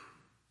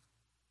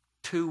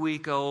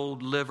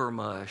 2-week-old liver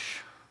mush.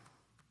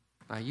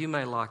 Now, you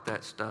may like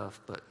that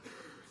stuff, but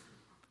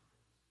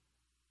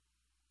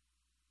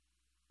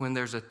when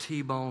there's a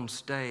T-bone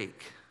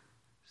steak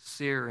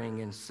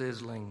searing and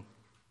sizzling,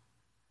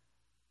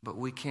 but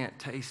we can't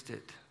taste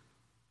it.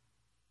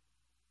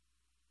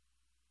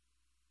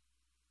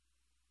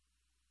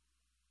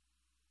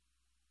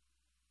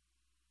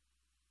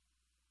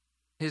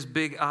 His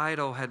big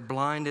idol had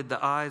blinded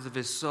the eyes of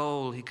his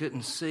soul. He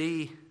couldn't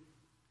see.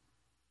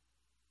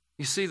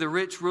 You see, the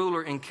rich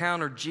ruler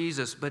encountered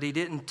Jesus, but he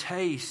didn't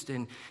taste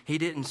and he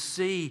didn't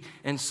see.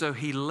 And so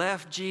he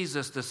left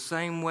Jesus the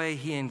same way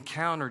he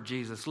encountered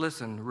Jesus.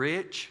 Listen,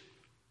 rich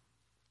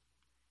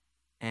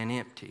and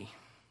empty.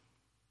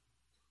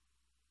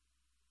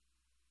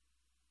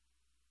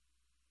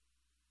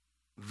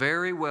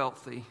 Very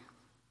wealthy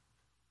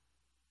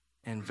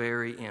and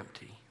very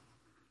empty.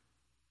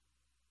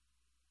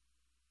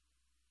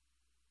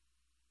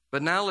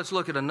 But now let's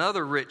look at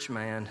another rich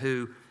man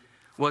who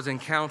was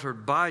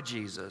encountered by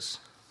Jesus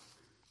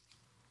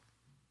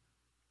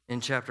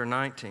in chapter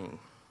 19.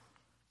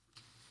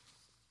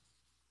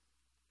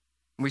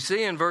 We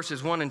see in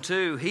verses 1 and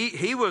 2,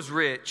 he was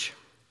rich,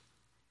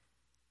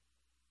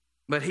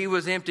 but he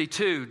was empty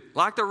too,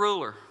 like the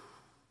ruler.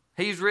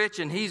 He's rich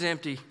and he's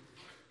empty.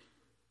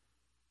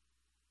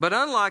 But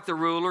unlike the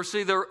ruler,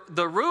 see, the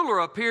ruler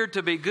appeared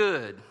to be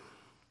good.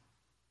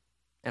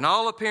 In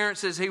all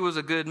appearances, he was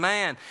a good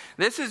man.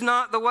 This is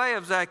not the way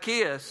of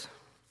Zacchaeus.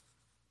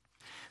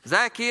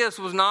 Zacchaeus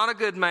was not a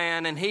good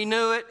man, and he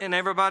knew it, and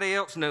everybody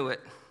else knew it.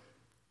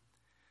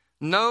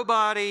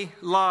 Nobody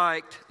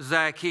liked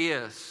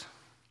Zacchaeus.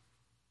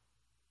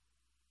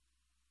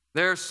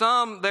 There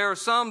are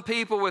some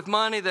people with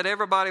money that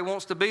everybody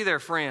wants to be their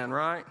friend,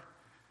 right?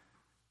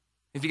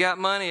 If you got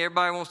money,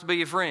 everybody wants to be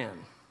your friend.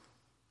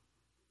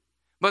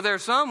 But there are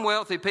some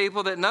wealthy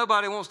people that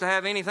nobody wants to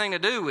have anything to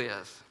do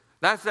with.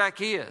 That's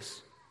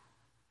Zacchaeus.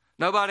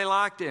 Nobody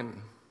liked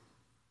him.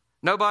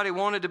 Nobody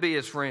wanted to be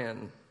his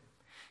friend.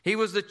 He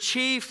was the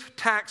chief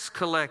tax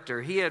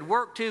collector. He had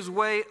worked his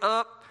way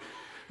up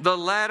the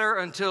ladder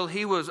until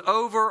he was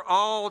over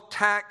all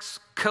tax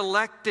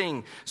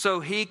collecting. So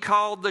he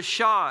called the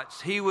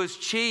shots. He was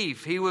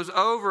chief. He was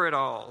over it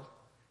all.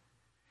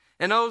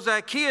 And old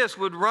Zacchaeus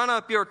would run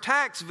up your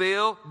tax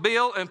bill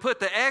and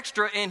put the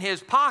extra in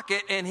his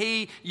pocket, and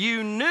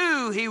you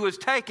knew he was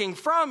taking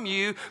from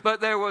you, but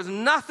there was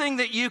nothing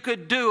that you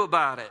could do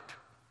about it.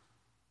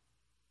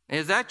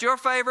 Is that your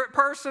favorite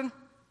person?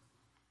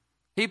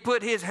 He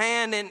put his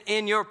hand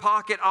in your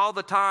pocket all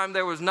the time.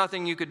 There was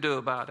nothing you could do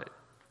about it.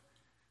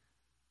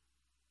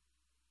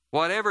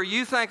 Whatever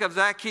you think of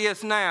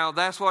Zacchaeus now,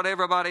 that's what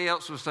everybody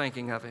else was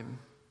thinking of him.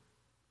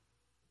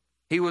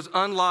 He was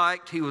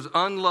unliked, he was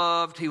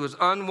unloved, he was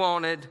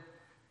unwanted.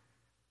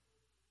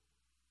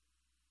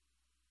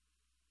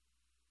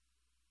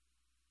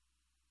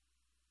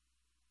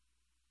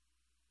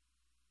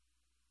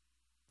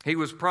 He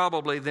was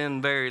probably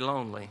then very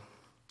lonely,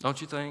 don't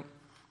you think?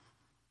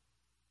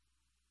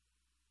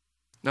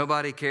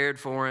 Nobody cared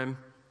for him.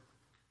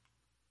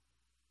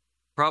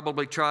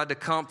 Probably tried to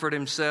comfort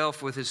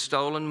himself with his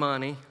stolen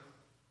money,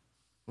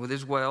 with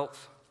his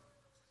wealth.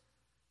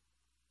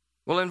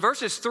 Well, in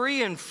verses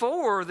 3 and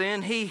 4,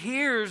 then he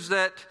hears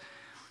that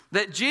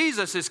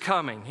Jesus is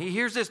coming. He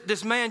hears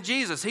this man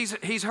Jesus.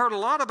 He's heard a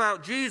lot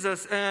about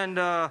Jesus,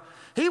 and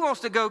he wants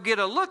to go get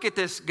a look at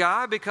this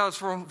guy because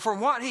from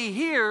what he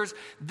hears,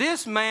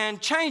 this man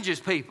changes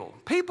people.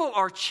 People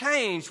are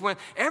changed when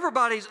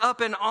everybody's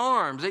up in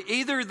arms.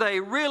 Either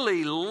they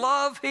really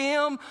love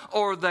him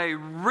or they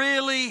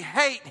really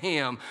hate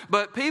him.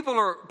 But people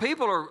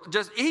are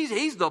just,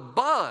 he's the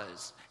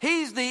buzz.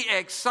 He's the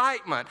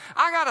excitement.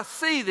 I got to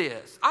see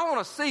this. I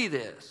want to see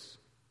this.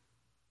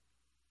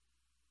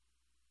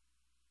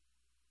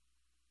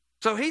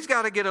 So he's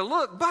got to get a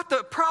look. But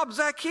the problem,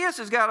 Zacchaeus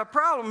has got a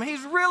problem.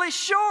 He's really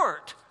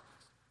short.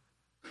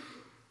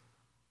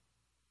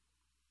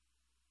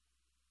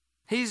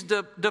 He's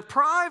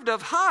deprived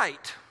of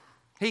height.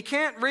 He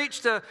can't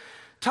reach the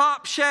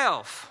top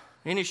shelf.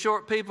 Any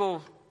short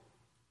people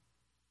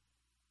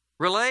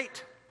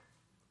relate?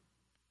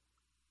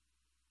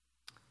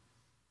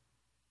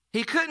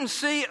 He couldn't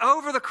see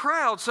over the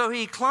crowd, so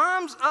he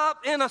climbs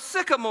up in a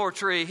sycamore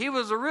tree. He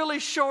was a really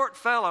short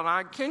fella.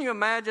 And can you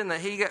imagine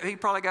that he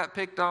probably got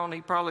picked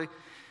on?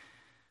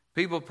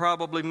 People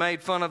probably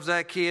made fun of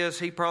Zacchaeus.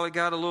 He probably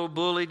got a little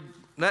bullied.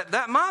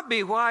 That might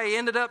be why he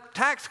ended up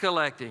tax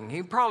collecting.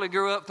 He probably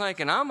grew up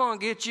thinking, I'm going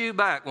to get you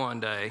back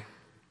one day.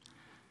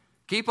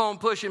 Keep on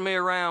pushing me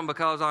around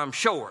because I'm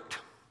short.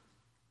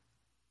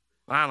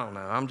 I don't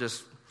know. I'm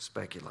just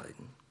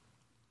speculating.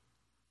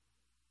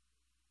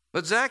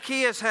 But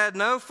Zacchaeus had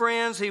no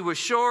friends. He was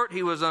short.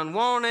 He was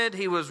unwanted.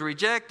 He was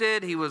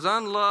rejected. He was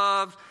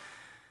unloved.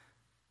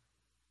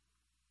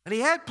 And he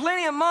had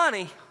plenty of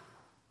money.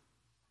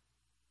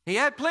 He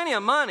had plenty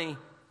of money.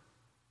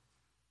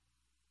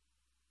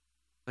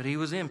 But he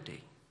was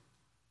empty.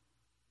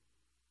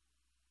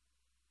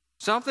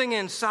 Something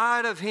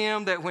inside of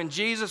him that when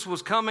Jesus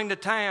was coming to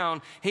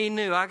town, he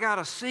knew, I got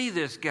to see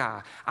this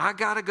guy. I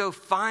got to go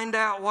find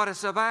out what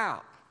it's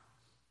about.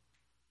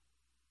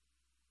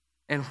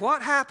 And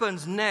what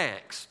happens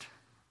next?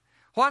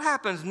 What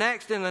happens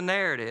next in the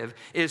narrative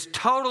is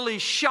totally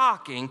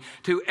shocking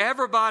to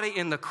everybody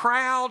in the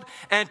crowd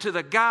and to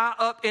the guy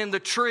up in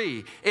the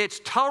tree. It's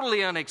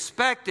totally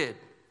unexpected.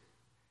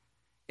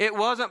 It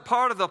wasn't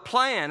part of the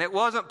plan. It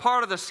wasn't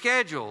part of the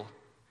schedule.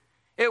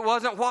 It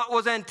wasn't what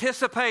was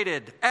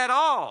anticipated at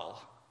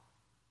all.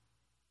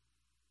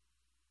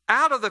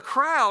 Out of the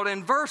crowd,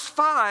 in verse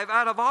 5,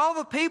 out of all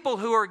the people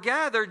who are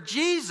gathered,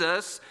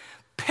 Jesus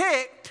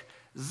picked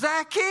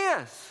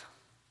Zacchaeus,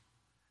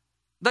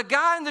 the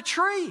guy in the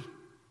tree.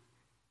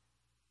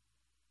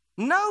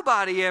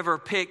 Nobody ever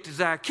picked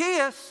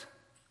Zacchaeus.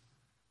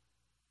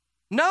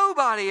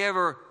 Nobody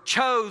ever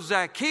chose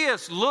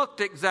Zacchaeus, looked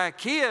at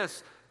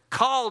Zacchaeus,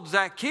 called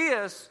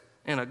Zacchaeus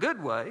in a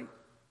good way.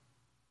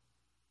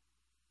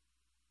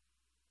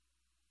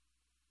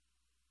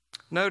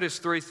 Notice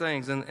three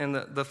things, and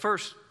the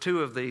first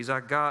two of these I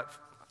got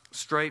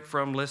straight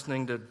from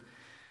listening to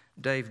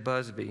Dave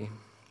Busby.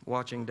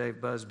 Watching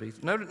Dave Busby.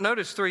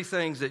 Notice three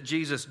things that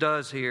Jesus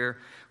does here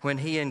when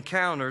he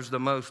encounters the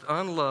most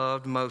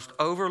unloved, most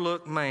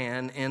overlooked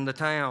man in the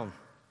town.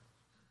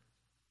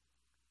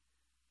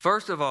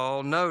 First of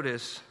all,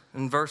 notice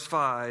in verse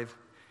 5,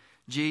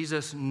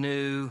 Jesus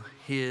knew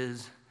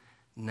his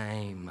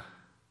name.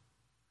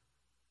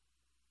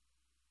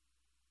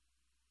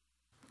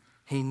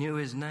 He knew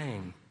his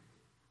name.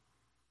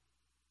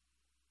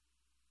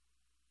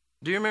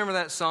 Do you remember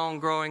that song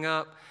growing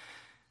up?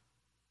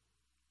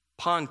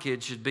 Pond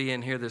kids should be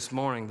in here this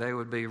morning. They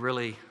would be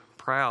really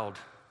proud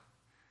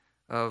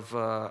of,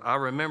 I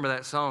remember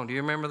that song. Do you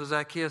remember the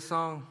Zacchaeus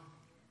song?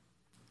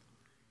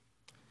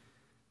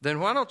 Then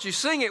why don't you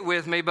sing it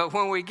with me? But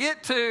when we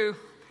get to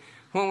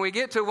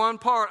one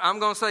part, I'm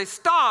going to say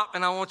stop,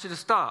 and I want you to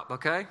stop,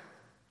 okay?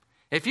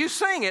 If you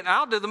sing it,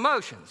 I'll do the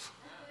motions.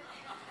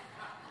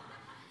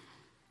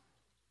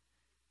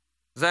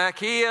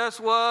 Zacchaeus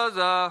was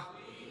a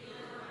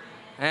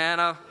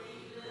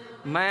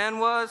man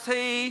was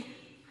he.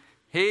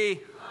 He,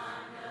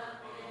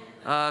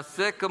 a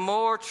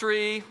sycamore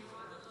tree,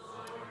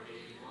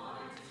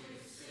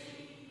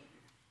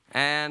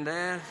 and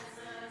as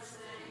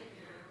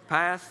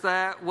passed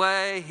that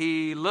way,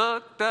 he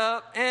looked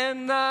up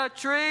in the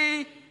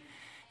tree,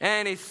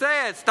 and he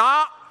said,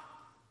 stop.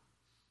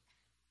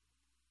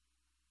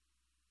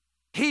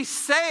 He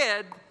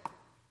said,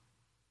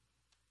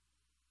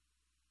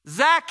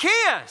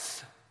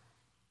 Zacchaeus.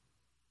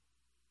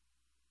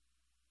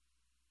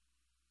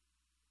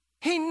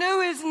 He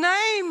knew his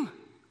name.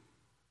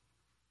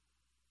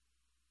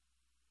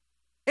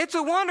 It's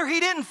a wonder he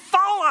didn't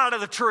fall out of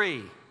the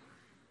tree.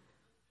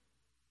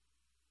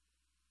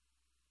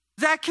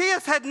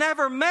 Zacchaeus had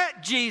never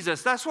met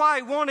Jesus. That's why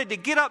he wanted to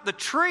get up the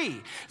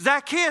tree.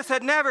 Zacchaeus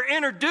had never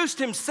introduced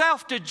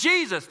himself to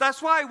Jesus.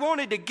 That's why he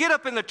wanted to get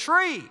up in the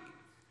tree.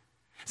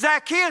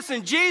 Zacchaeus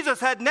and Jesus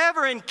had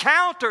never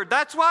encountered.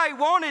 That's why he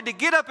wanted to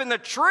get up in the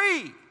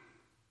tree.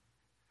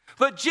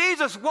 But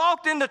Jesus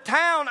walked into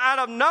town out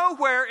of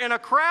nowhere in a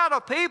crowd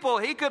of people.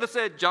 He could have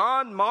said,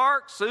 John,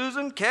 Mark,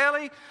 Susan,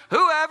 Kelly,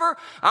 whoever,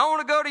 I want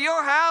to go to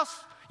your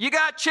house. You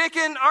got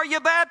chicken? Are you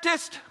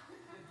Baptist?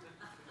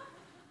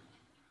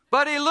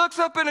 But he looks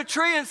up in a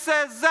tree and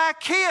says,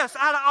 Zacchaeus,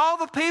 out of all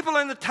the people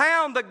in the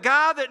town, the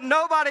guy that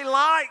nobody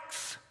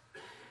likes,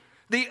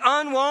 the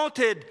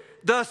unwanted,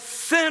 the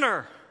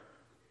sinner.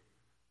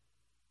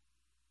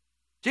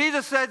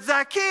 Jesus said,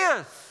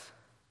 Zacchaeus.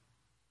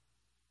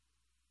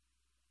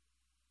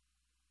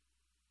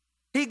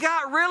 He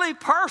got really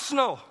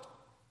personal.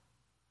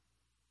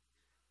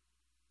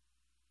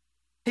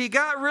 He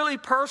got really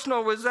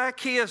personal with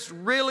Zacchaeus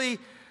really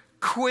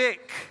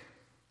quick.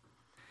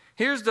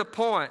 Here's the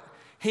point.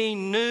 He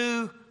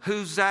knew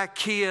who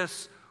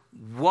Zacchaeus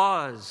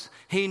was.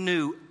 He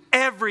knew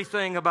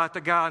everything about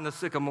the guy in the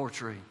sycamore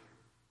tree.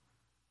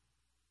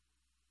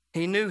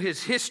 He knew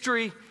his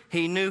history.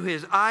 He knew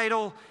his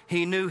idol.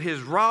 He knew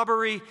his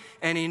robbery.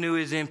 And he knew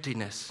his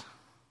emptiness.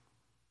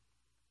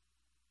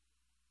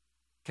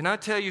 Can I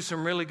tell you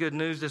some really good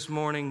news this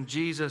morning?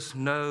 Jesus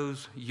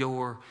knows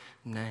your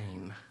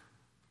name.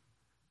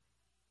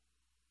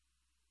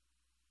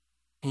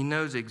 He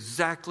knows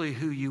exactly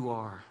who you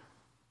are.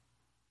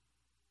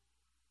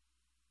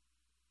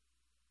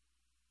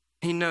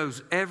 He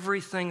knows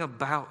everything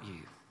about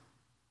you.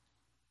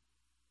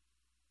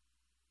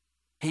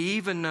 He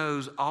even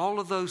knows all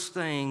of those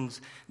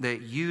things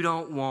that you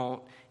don't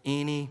want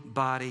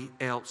anybody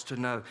else to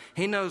know.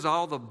 He knows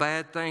all the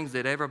bad things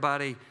that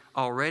everybody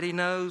already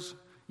knows.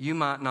 You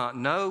might not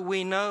know,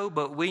 we know,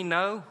 but we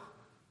know.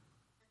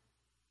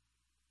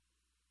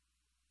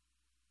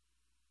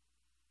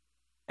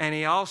 And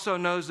he also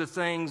knows the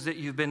things that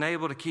you've been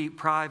able to keep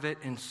private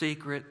and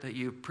secret that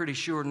you're pretty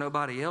sure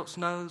nobody else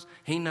knows.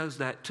 He knows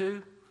that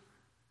too.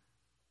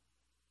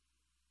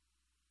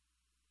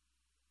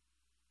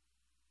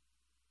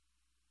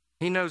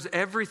 He knows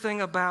everything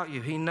about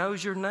you. He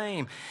knows your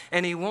name.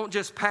 And he won't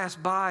just pass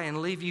by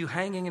and leave you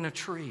hanging in a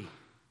tree.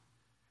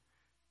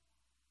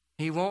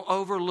 He won't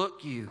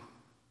overlook you.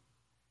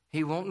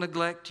 He won't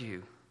neglect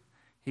you.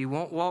 He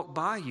won't walk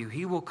by you.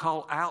 He will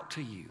call out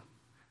to you.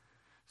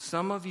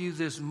 Some of you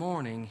this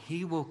morning,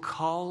 he will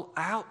call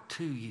out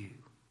to you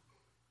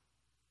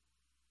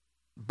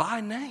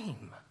by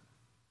name.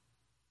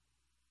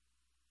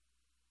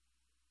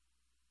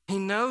 He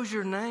knows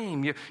your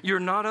name. You're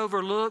not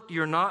overlooked.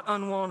 You're not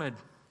unwanted.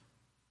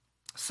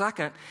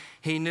 Second,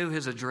 he knew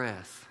his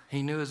address.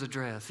 He knew his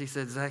address. He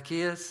said,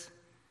 Zacchaeus.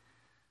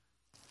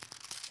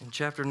 In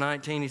chapter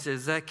 19, he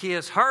says,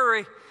 Zacchaeus,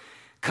 hurry,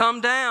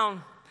 come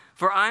down,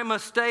 for I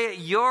must stay at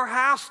your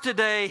house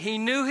today. He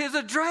knew his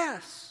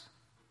address.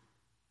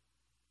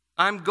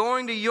 I'm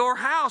going to your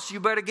house. You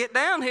better get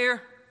down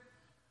here.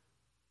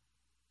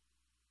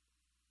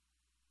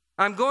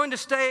 I'm going to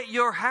stay at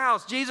your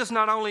house. Jesus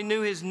not only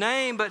knew his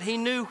name, but he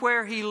knew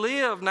where he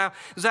lived. Now,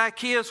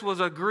 Zacchaeus was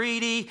a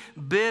greedy,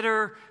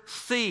 bitter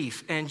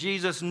thief, and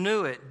Jesus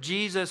knew it.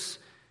 Jesus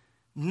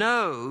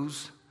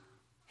knows.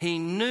 He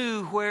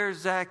knew where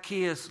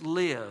Zacchaeus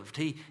lived.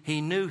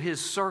 He knew his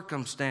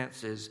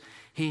circumstances.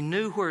 He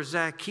knew where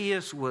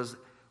Zacchaeus was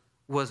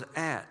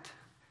at.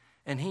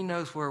 And he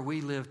knows where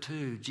we live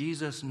too.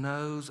 Jesus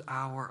knows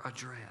our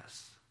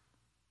address.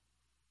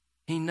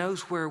 He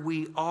knows where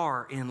we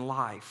are in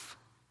life.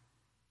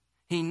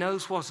 He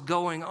knows what's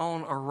going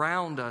on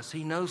around us.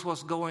 He knows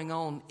what's going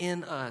on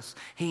in us.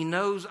 He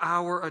knows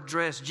our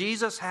address.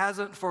 Jesus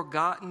hasn't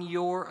forgotten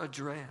your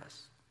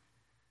address.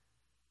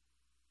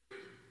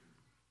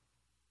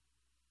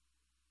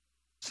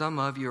 Some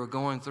of you are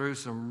going through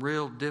some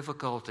real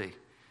difficulty.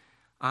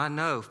 I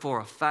know for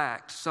a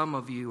fact some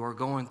of you are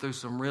going through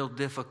some real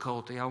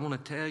difficulty. I want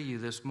to tell you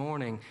this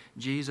morning,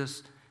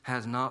 Jesus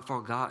has not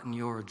forgotten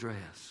your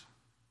address.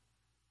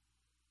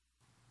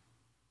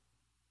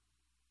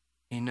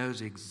 He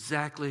knows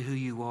exactly who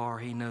you are.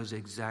 He knows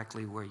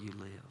exactly where you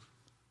live.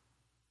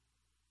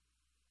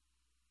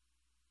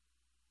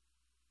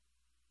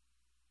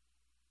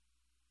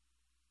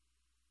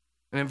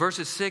 And in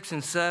verses 6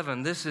 and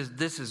 7, this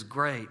is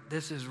great.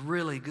 This is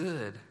really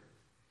good.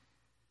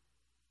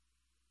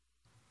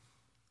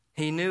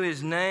 He knew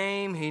his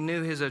name, he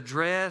knew his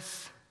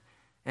address,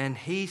 and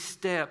he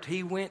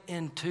went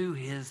into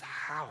his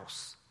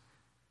house.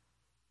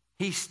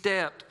 He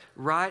stepped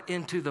right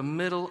into the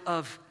middle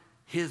of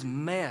his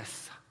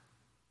mess.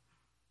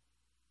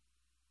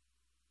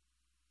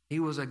 He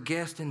was a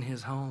guest in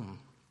his home.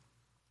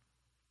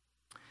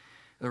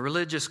 The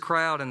religious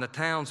crowd and the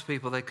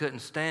townspeople, they couldn't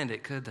stand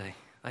it, could they?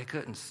 They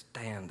couldn't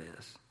stand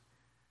this.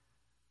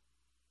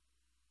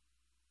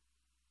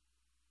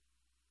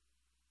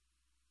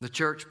 The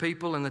church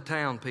people and the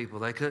town people,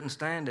 they couldn't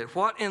stand it.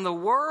 What in the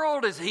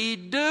world is he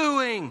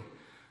doing?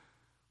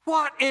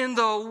 What in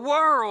the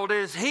world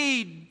is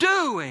he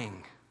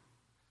doing?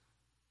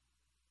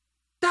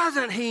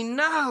 Doesn't he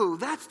know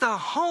that's the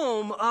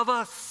home of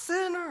a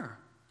sinner?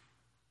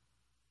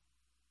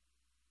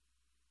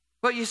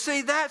 But you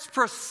see, that's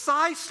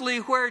precisely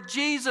where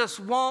Jesus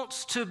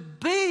wants to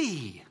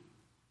be.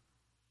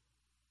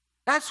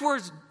 That's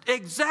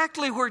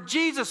exactly where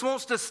Jesus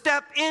wants to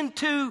step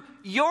into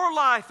your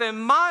life and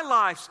my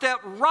life, step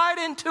right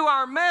into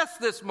our mess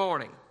this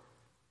morning.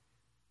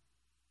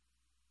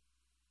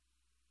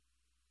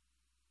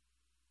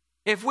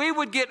 If we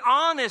would get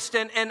honest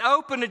and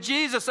open to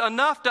Jesus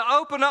enough to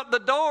open up the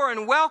door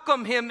and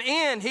welcome him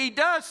in, he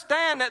does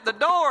stand at the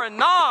door and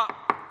knock.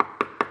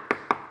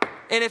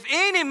 And if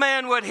any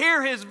man would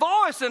hear his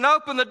voice and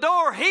open the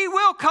door, he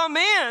will come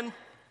in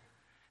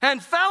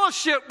and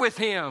fellowship with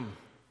him.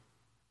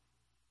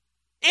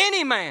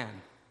 Any man.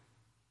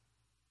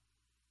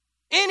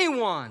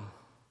 Anyone.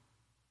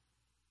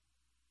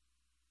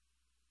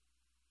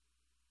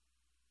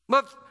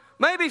 But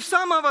maybe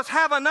some of us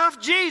have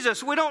enough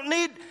Jesus. We don't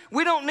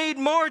need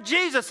more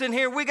Jesus in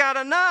here. We got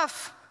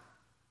enough.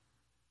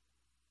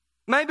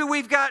 Maybe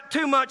we've got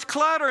too much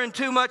clutter and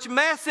too much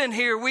mess in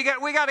here. We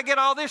got to get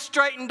all this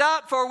straightened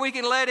up before we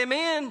can let him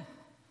in.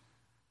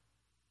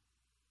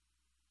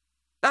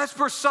 That's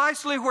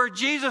precisely where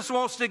Jesus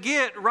wants to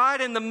get,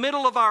 right in the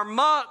middle of our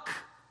muck.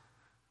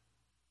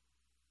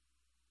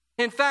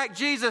 In fact,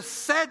 Jesus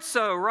said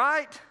so,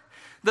 right?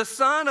 The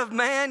Son of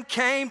Man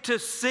came to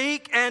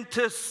seek and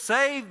to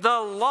save the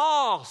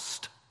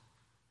lost.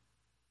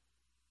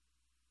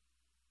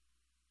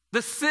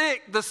 The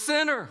sick, the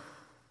sinner.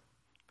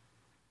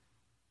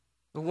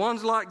 The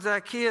ones like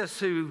Zacchaeus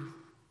who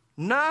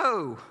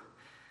know.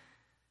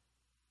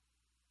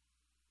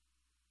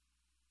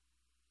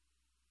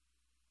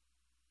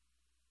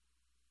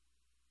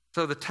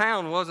 So the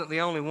town wasn't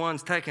the only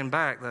ones taken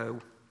back,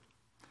 though.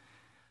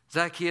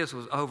 Zacchaeus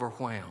was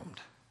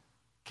overwhelmed.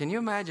 Can you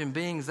imagine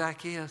being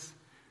Zacchaeus?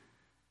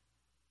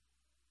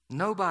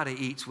 Nobody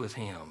eats with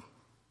him.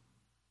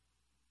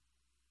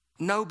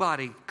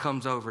 Nobody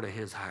comes over to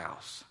his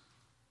house.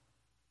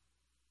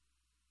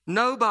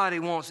 Nobody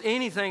wants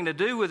anything to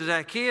do with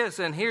Zacchaeus,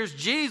 and here's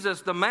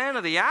Jesus, the man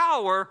of the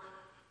hour,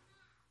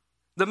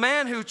 the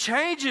man who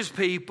changes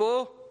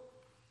people.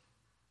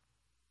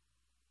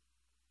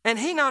 And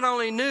he not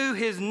only knew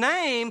his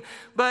name,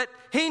 but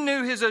he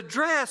knew his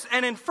address.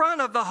 And in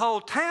front of the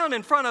whole town,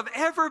 in front of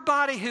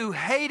everybody who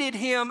hated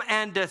him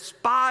and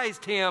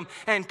despised him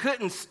and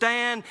couldn't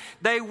stand,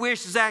 they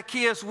wished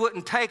Zacchaeus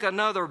wouldn't take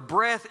another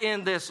breath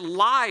in this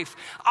life.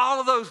 All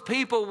of those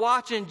people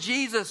watching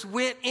Jesus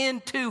went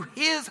into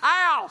his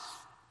house.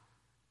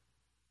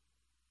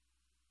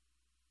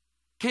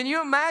 Can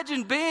you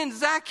imagine being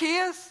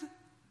Zacchaeus?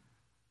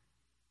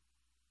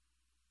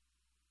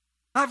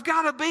 I've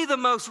got to be the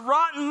most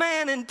rotten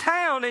man in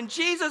town, and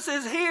Jesus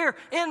is here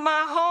in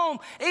my home,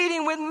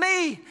 eating with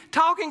me,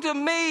 talking to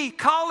me,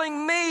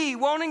 calling me,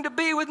 wanting to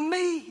be with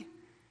me.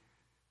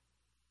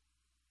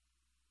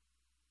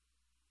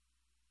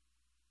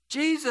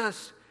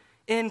 Jesus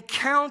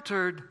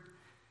encountered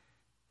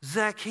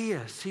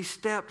Zacchaeus. He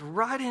stepped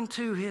right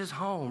into his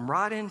home,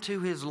 right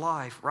into his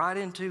life, right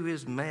into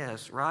his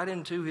mess, right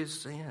into his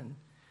sin.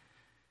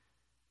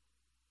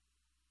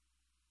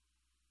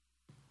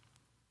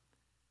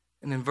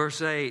 And in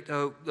verse 8,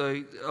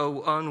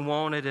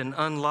 unwanted and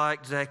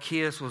unliked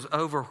Zacchaeus was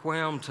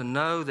overwhelmed to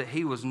know that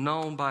he was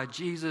known by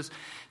Jesus.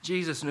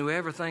 Jesus knew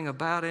everything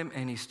about him,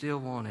 and he still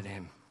wanted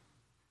him.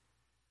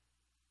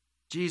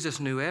 Jesus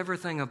knew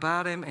everything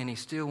about him, and he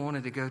still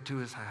wanted to go to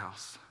his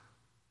house.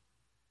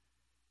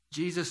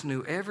 Jesus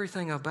knew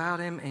everything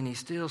about him, and he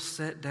still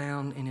sat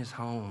down in his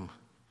home.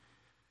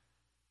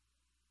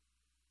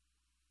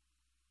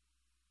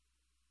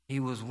 He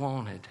was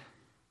wanted.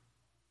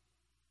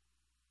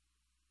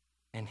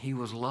 And he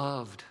was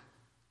loved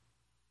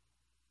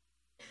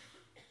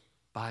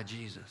by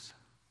Jesus.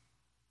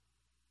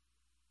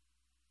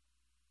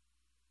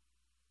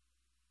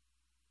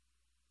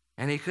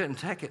 And he couldn't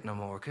take it no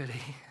more, could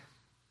he?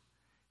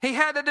 He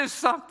had to do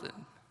something.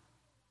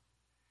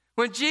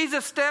 When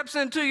Jesus steps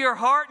into your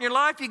heart and your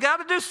life, you got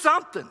to do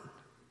something.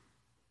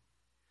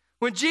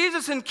 When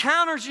Jesus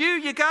encounters you,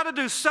 you got to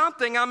do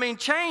something. I mean,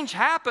 change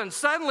happened.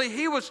 Suddenly,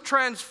 he was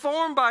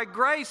transformed by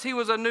grace. He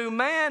was a new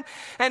man.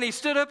 And he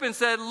stood up and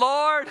said,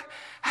 Lord,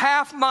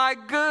 half my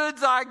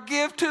goods I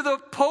give to the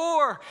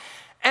poor.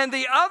 And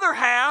the other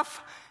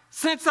half,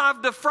 since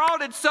I've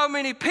defrauded so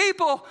many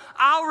people,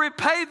 I'll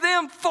repay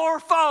them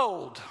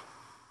fourfold.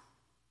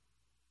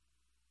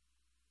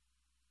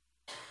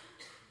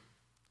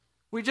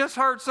 We just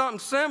heard something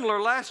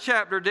similar last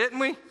chapter, didn't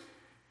we?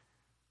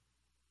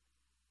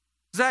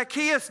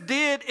 Zacchaeus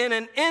did in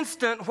an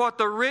instant what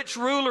the rich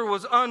ruler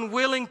was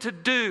unwilling to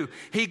do.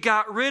 He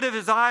got rid of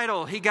his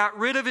idol. He got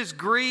rid of his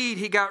greed.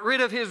 He got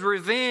rid of his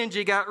revenge.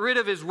 He got rid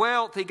of his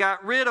wealth. He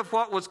got rid of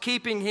what was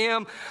keeping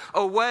him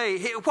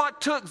away.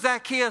 What took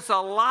Zacchaeus a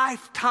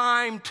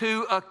lifetime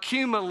to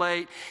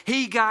accumulate,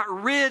 he got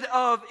rid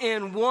of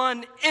in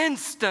one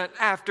instant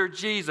after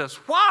Jesus.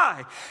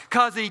 Why?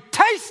 Because he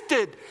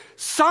tasted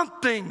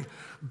something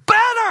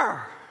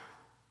better.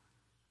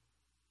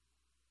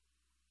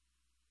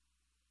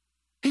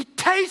 He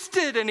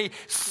tasted and he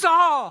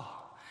saw,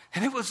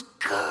 and it was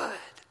good.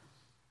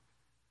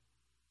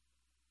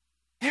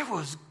 It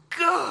was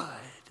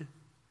good.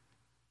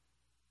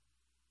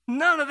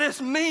 None of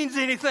this means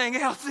anything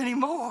else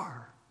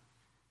anymore.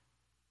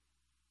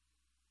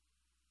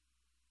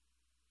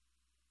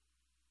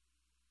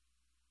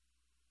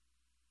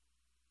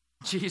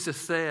 Jesus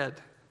said,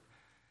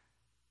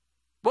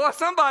 boy,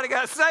 somebody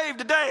got saved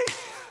today.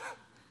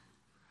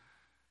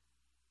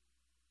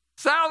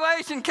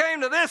 Salvation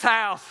came to this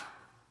house.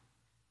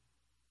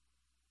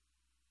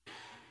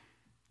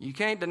 You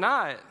can't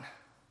deny it.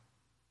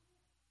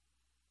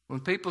 When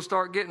people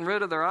start getting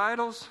rid of their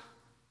idols,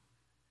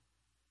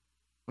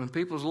 when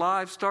people's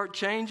lives start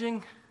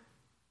changing,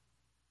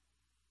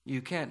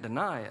 you can't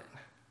deny it.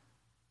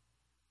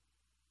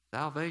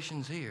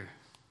 Salvation's here.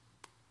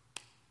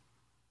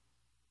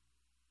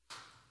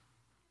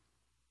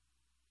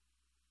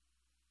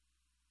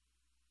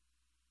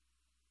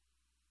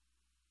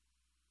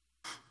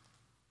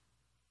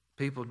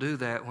 People do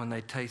that when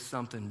they taste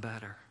something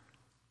better.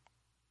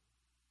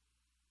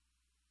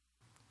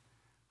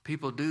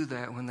 People do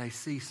that when they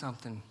see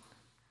something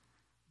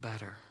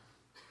better.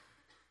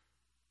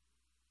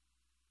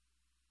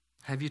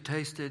 Have you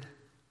tasted?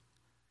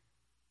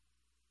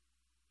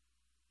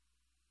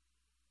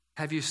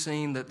 Have you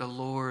seen that the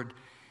Lord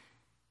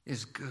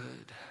is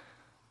good?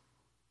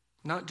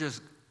 Not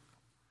just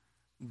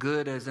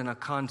good as in a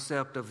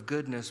concept of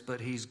goodness, but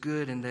He's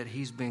good in that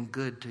He's been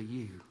good to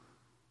you.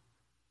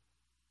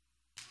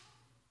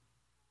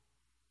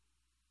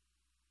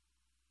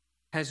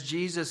 Has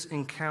Jesus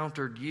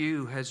encountered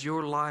you? Has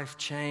your life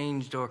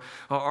changed? Or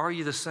are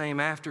you the same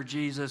after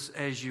Jesus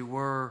as you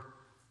were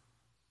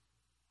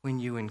when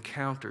you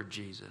encountered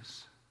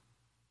Jesus?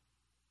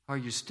 Are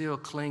you still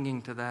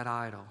clinging to that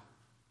idol?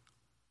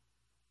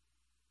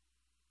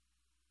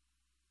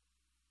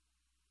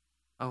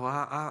 Oh,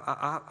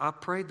 I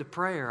prayed the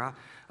prayer.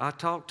 I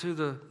talked to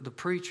the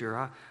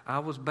preacher. I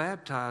was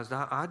baptized.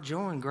 I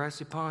joined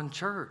Grassy Pond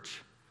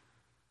Church.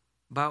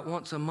 About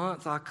once a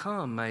month I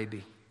come,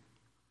 maybe.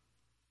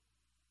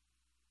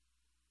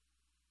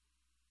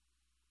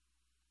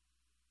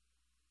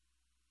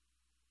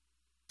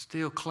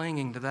 Still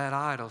clinging to that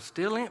idol,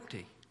 still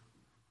empty.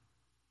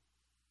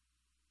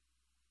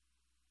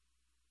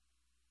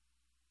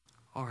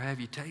 Or have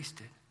you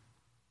tasted?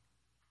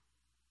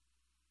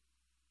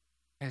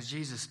 As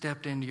Jesus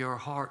stepped into your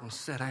heart and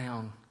sat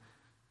down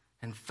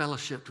and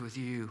fellowshiped with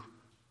you,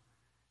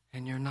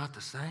 and you're not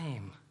the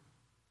same.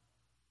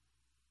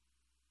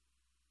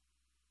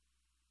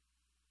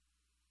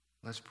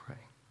 Let's pray.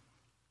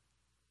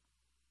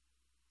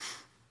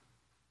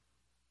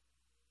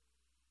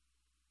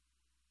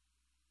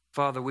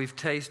 Father, we've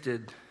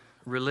tasted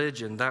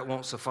religion. That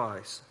won't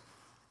suffice.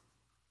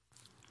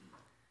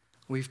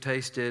 We've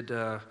tasted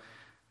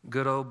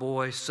good old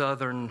boy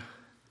Southern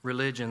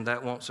religion.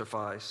 That won't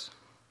suffice.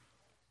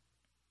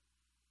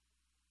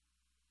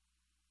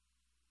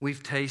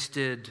 We've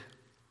tasted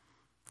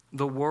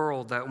the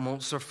world. That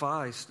won't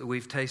suffice.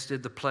 We've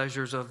tasted the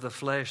pleasures of the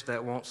flesh.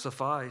 That won't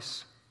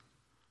suffice.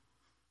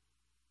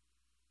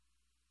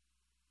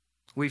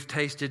 We've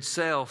tasted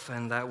self,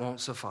 and that won't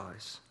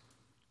suffice.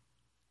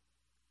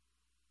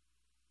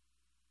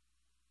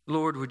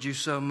 Lord, would you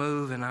so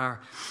move in our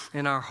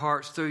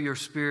hearts through your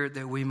Spirit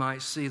that we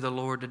might see the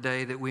Lord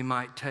today, that we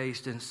might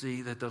taste and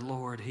see that the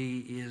Lord, He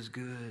is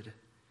good.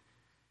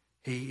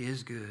 He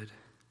is good.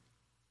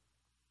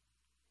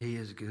 He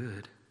is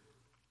good.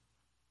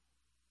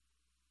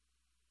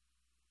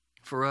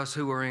 For us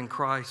who are in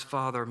Christ,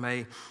 Father,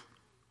 may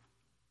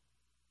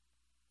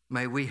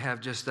we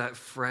have just that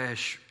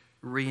fresh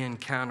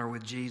re-encounter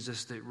with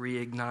Jesus that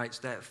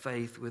reignites that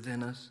faith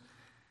within us.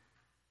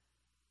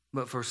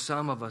 But for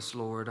some of us,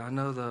 Lord, I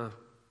know the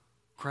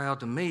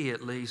crowd, to me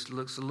at least,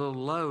 looks a little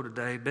low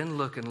today, been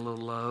looking a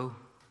little low.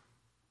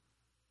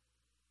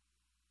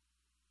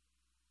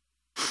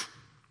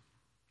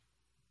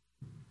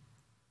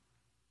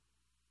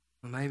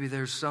 Maybe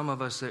there's some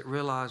of us that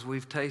realize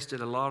we've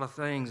tasted a lot of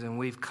things and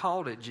we've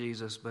called it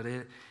Jesus, but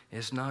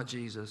it's not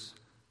Jesus.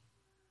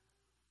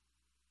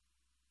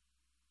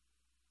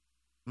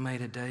 May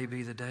today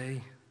be the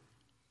day.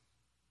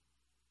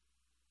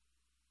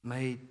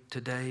 May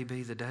today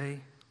be the day.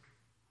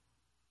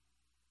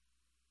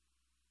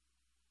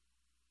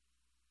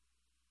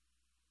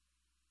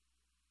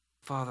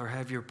 Father,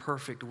 have your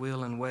perfect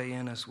will and way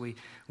in us.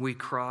 We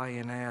cry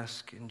and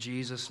ask in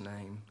Jesus'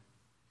 name.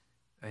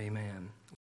 Amen.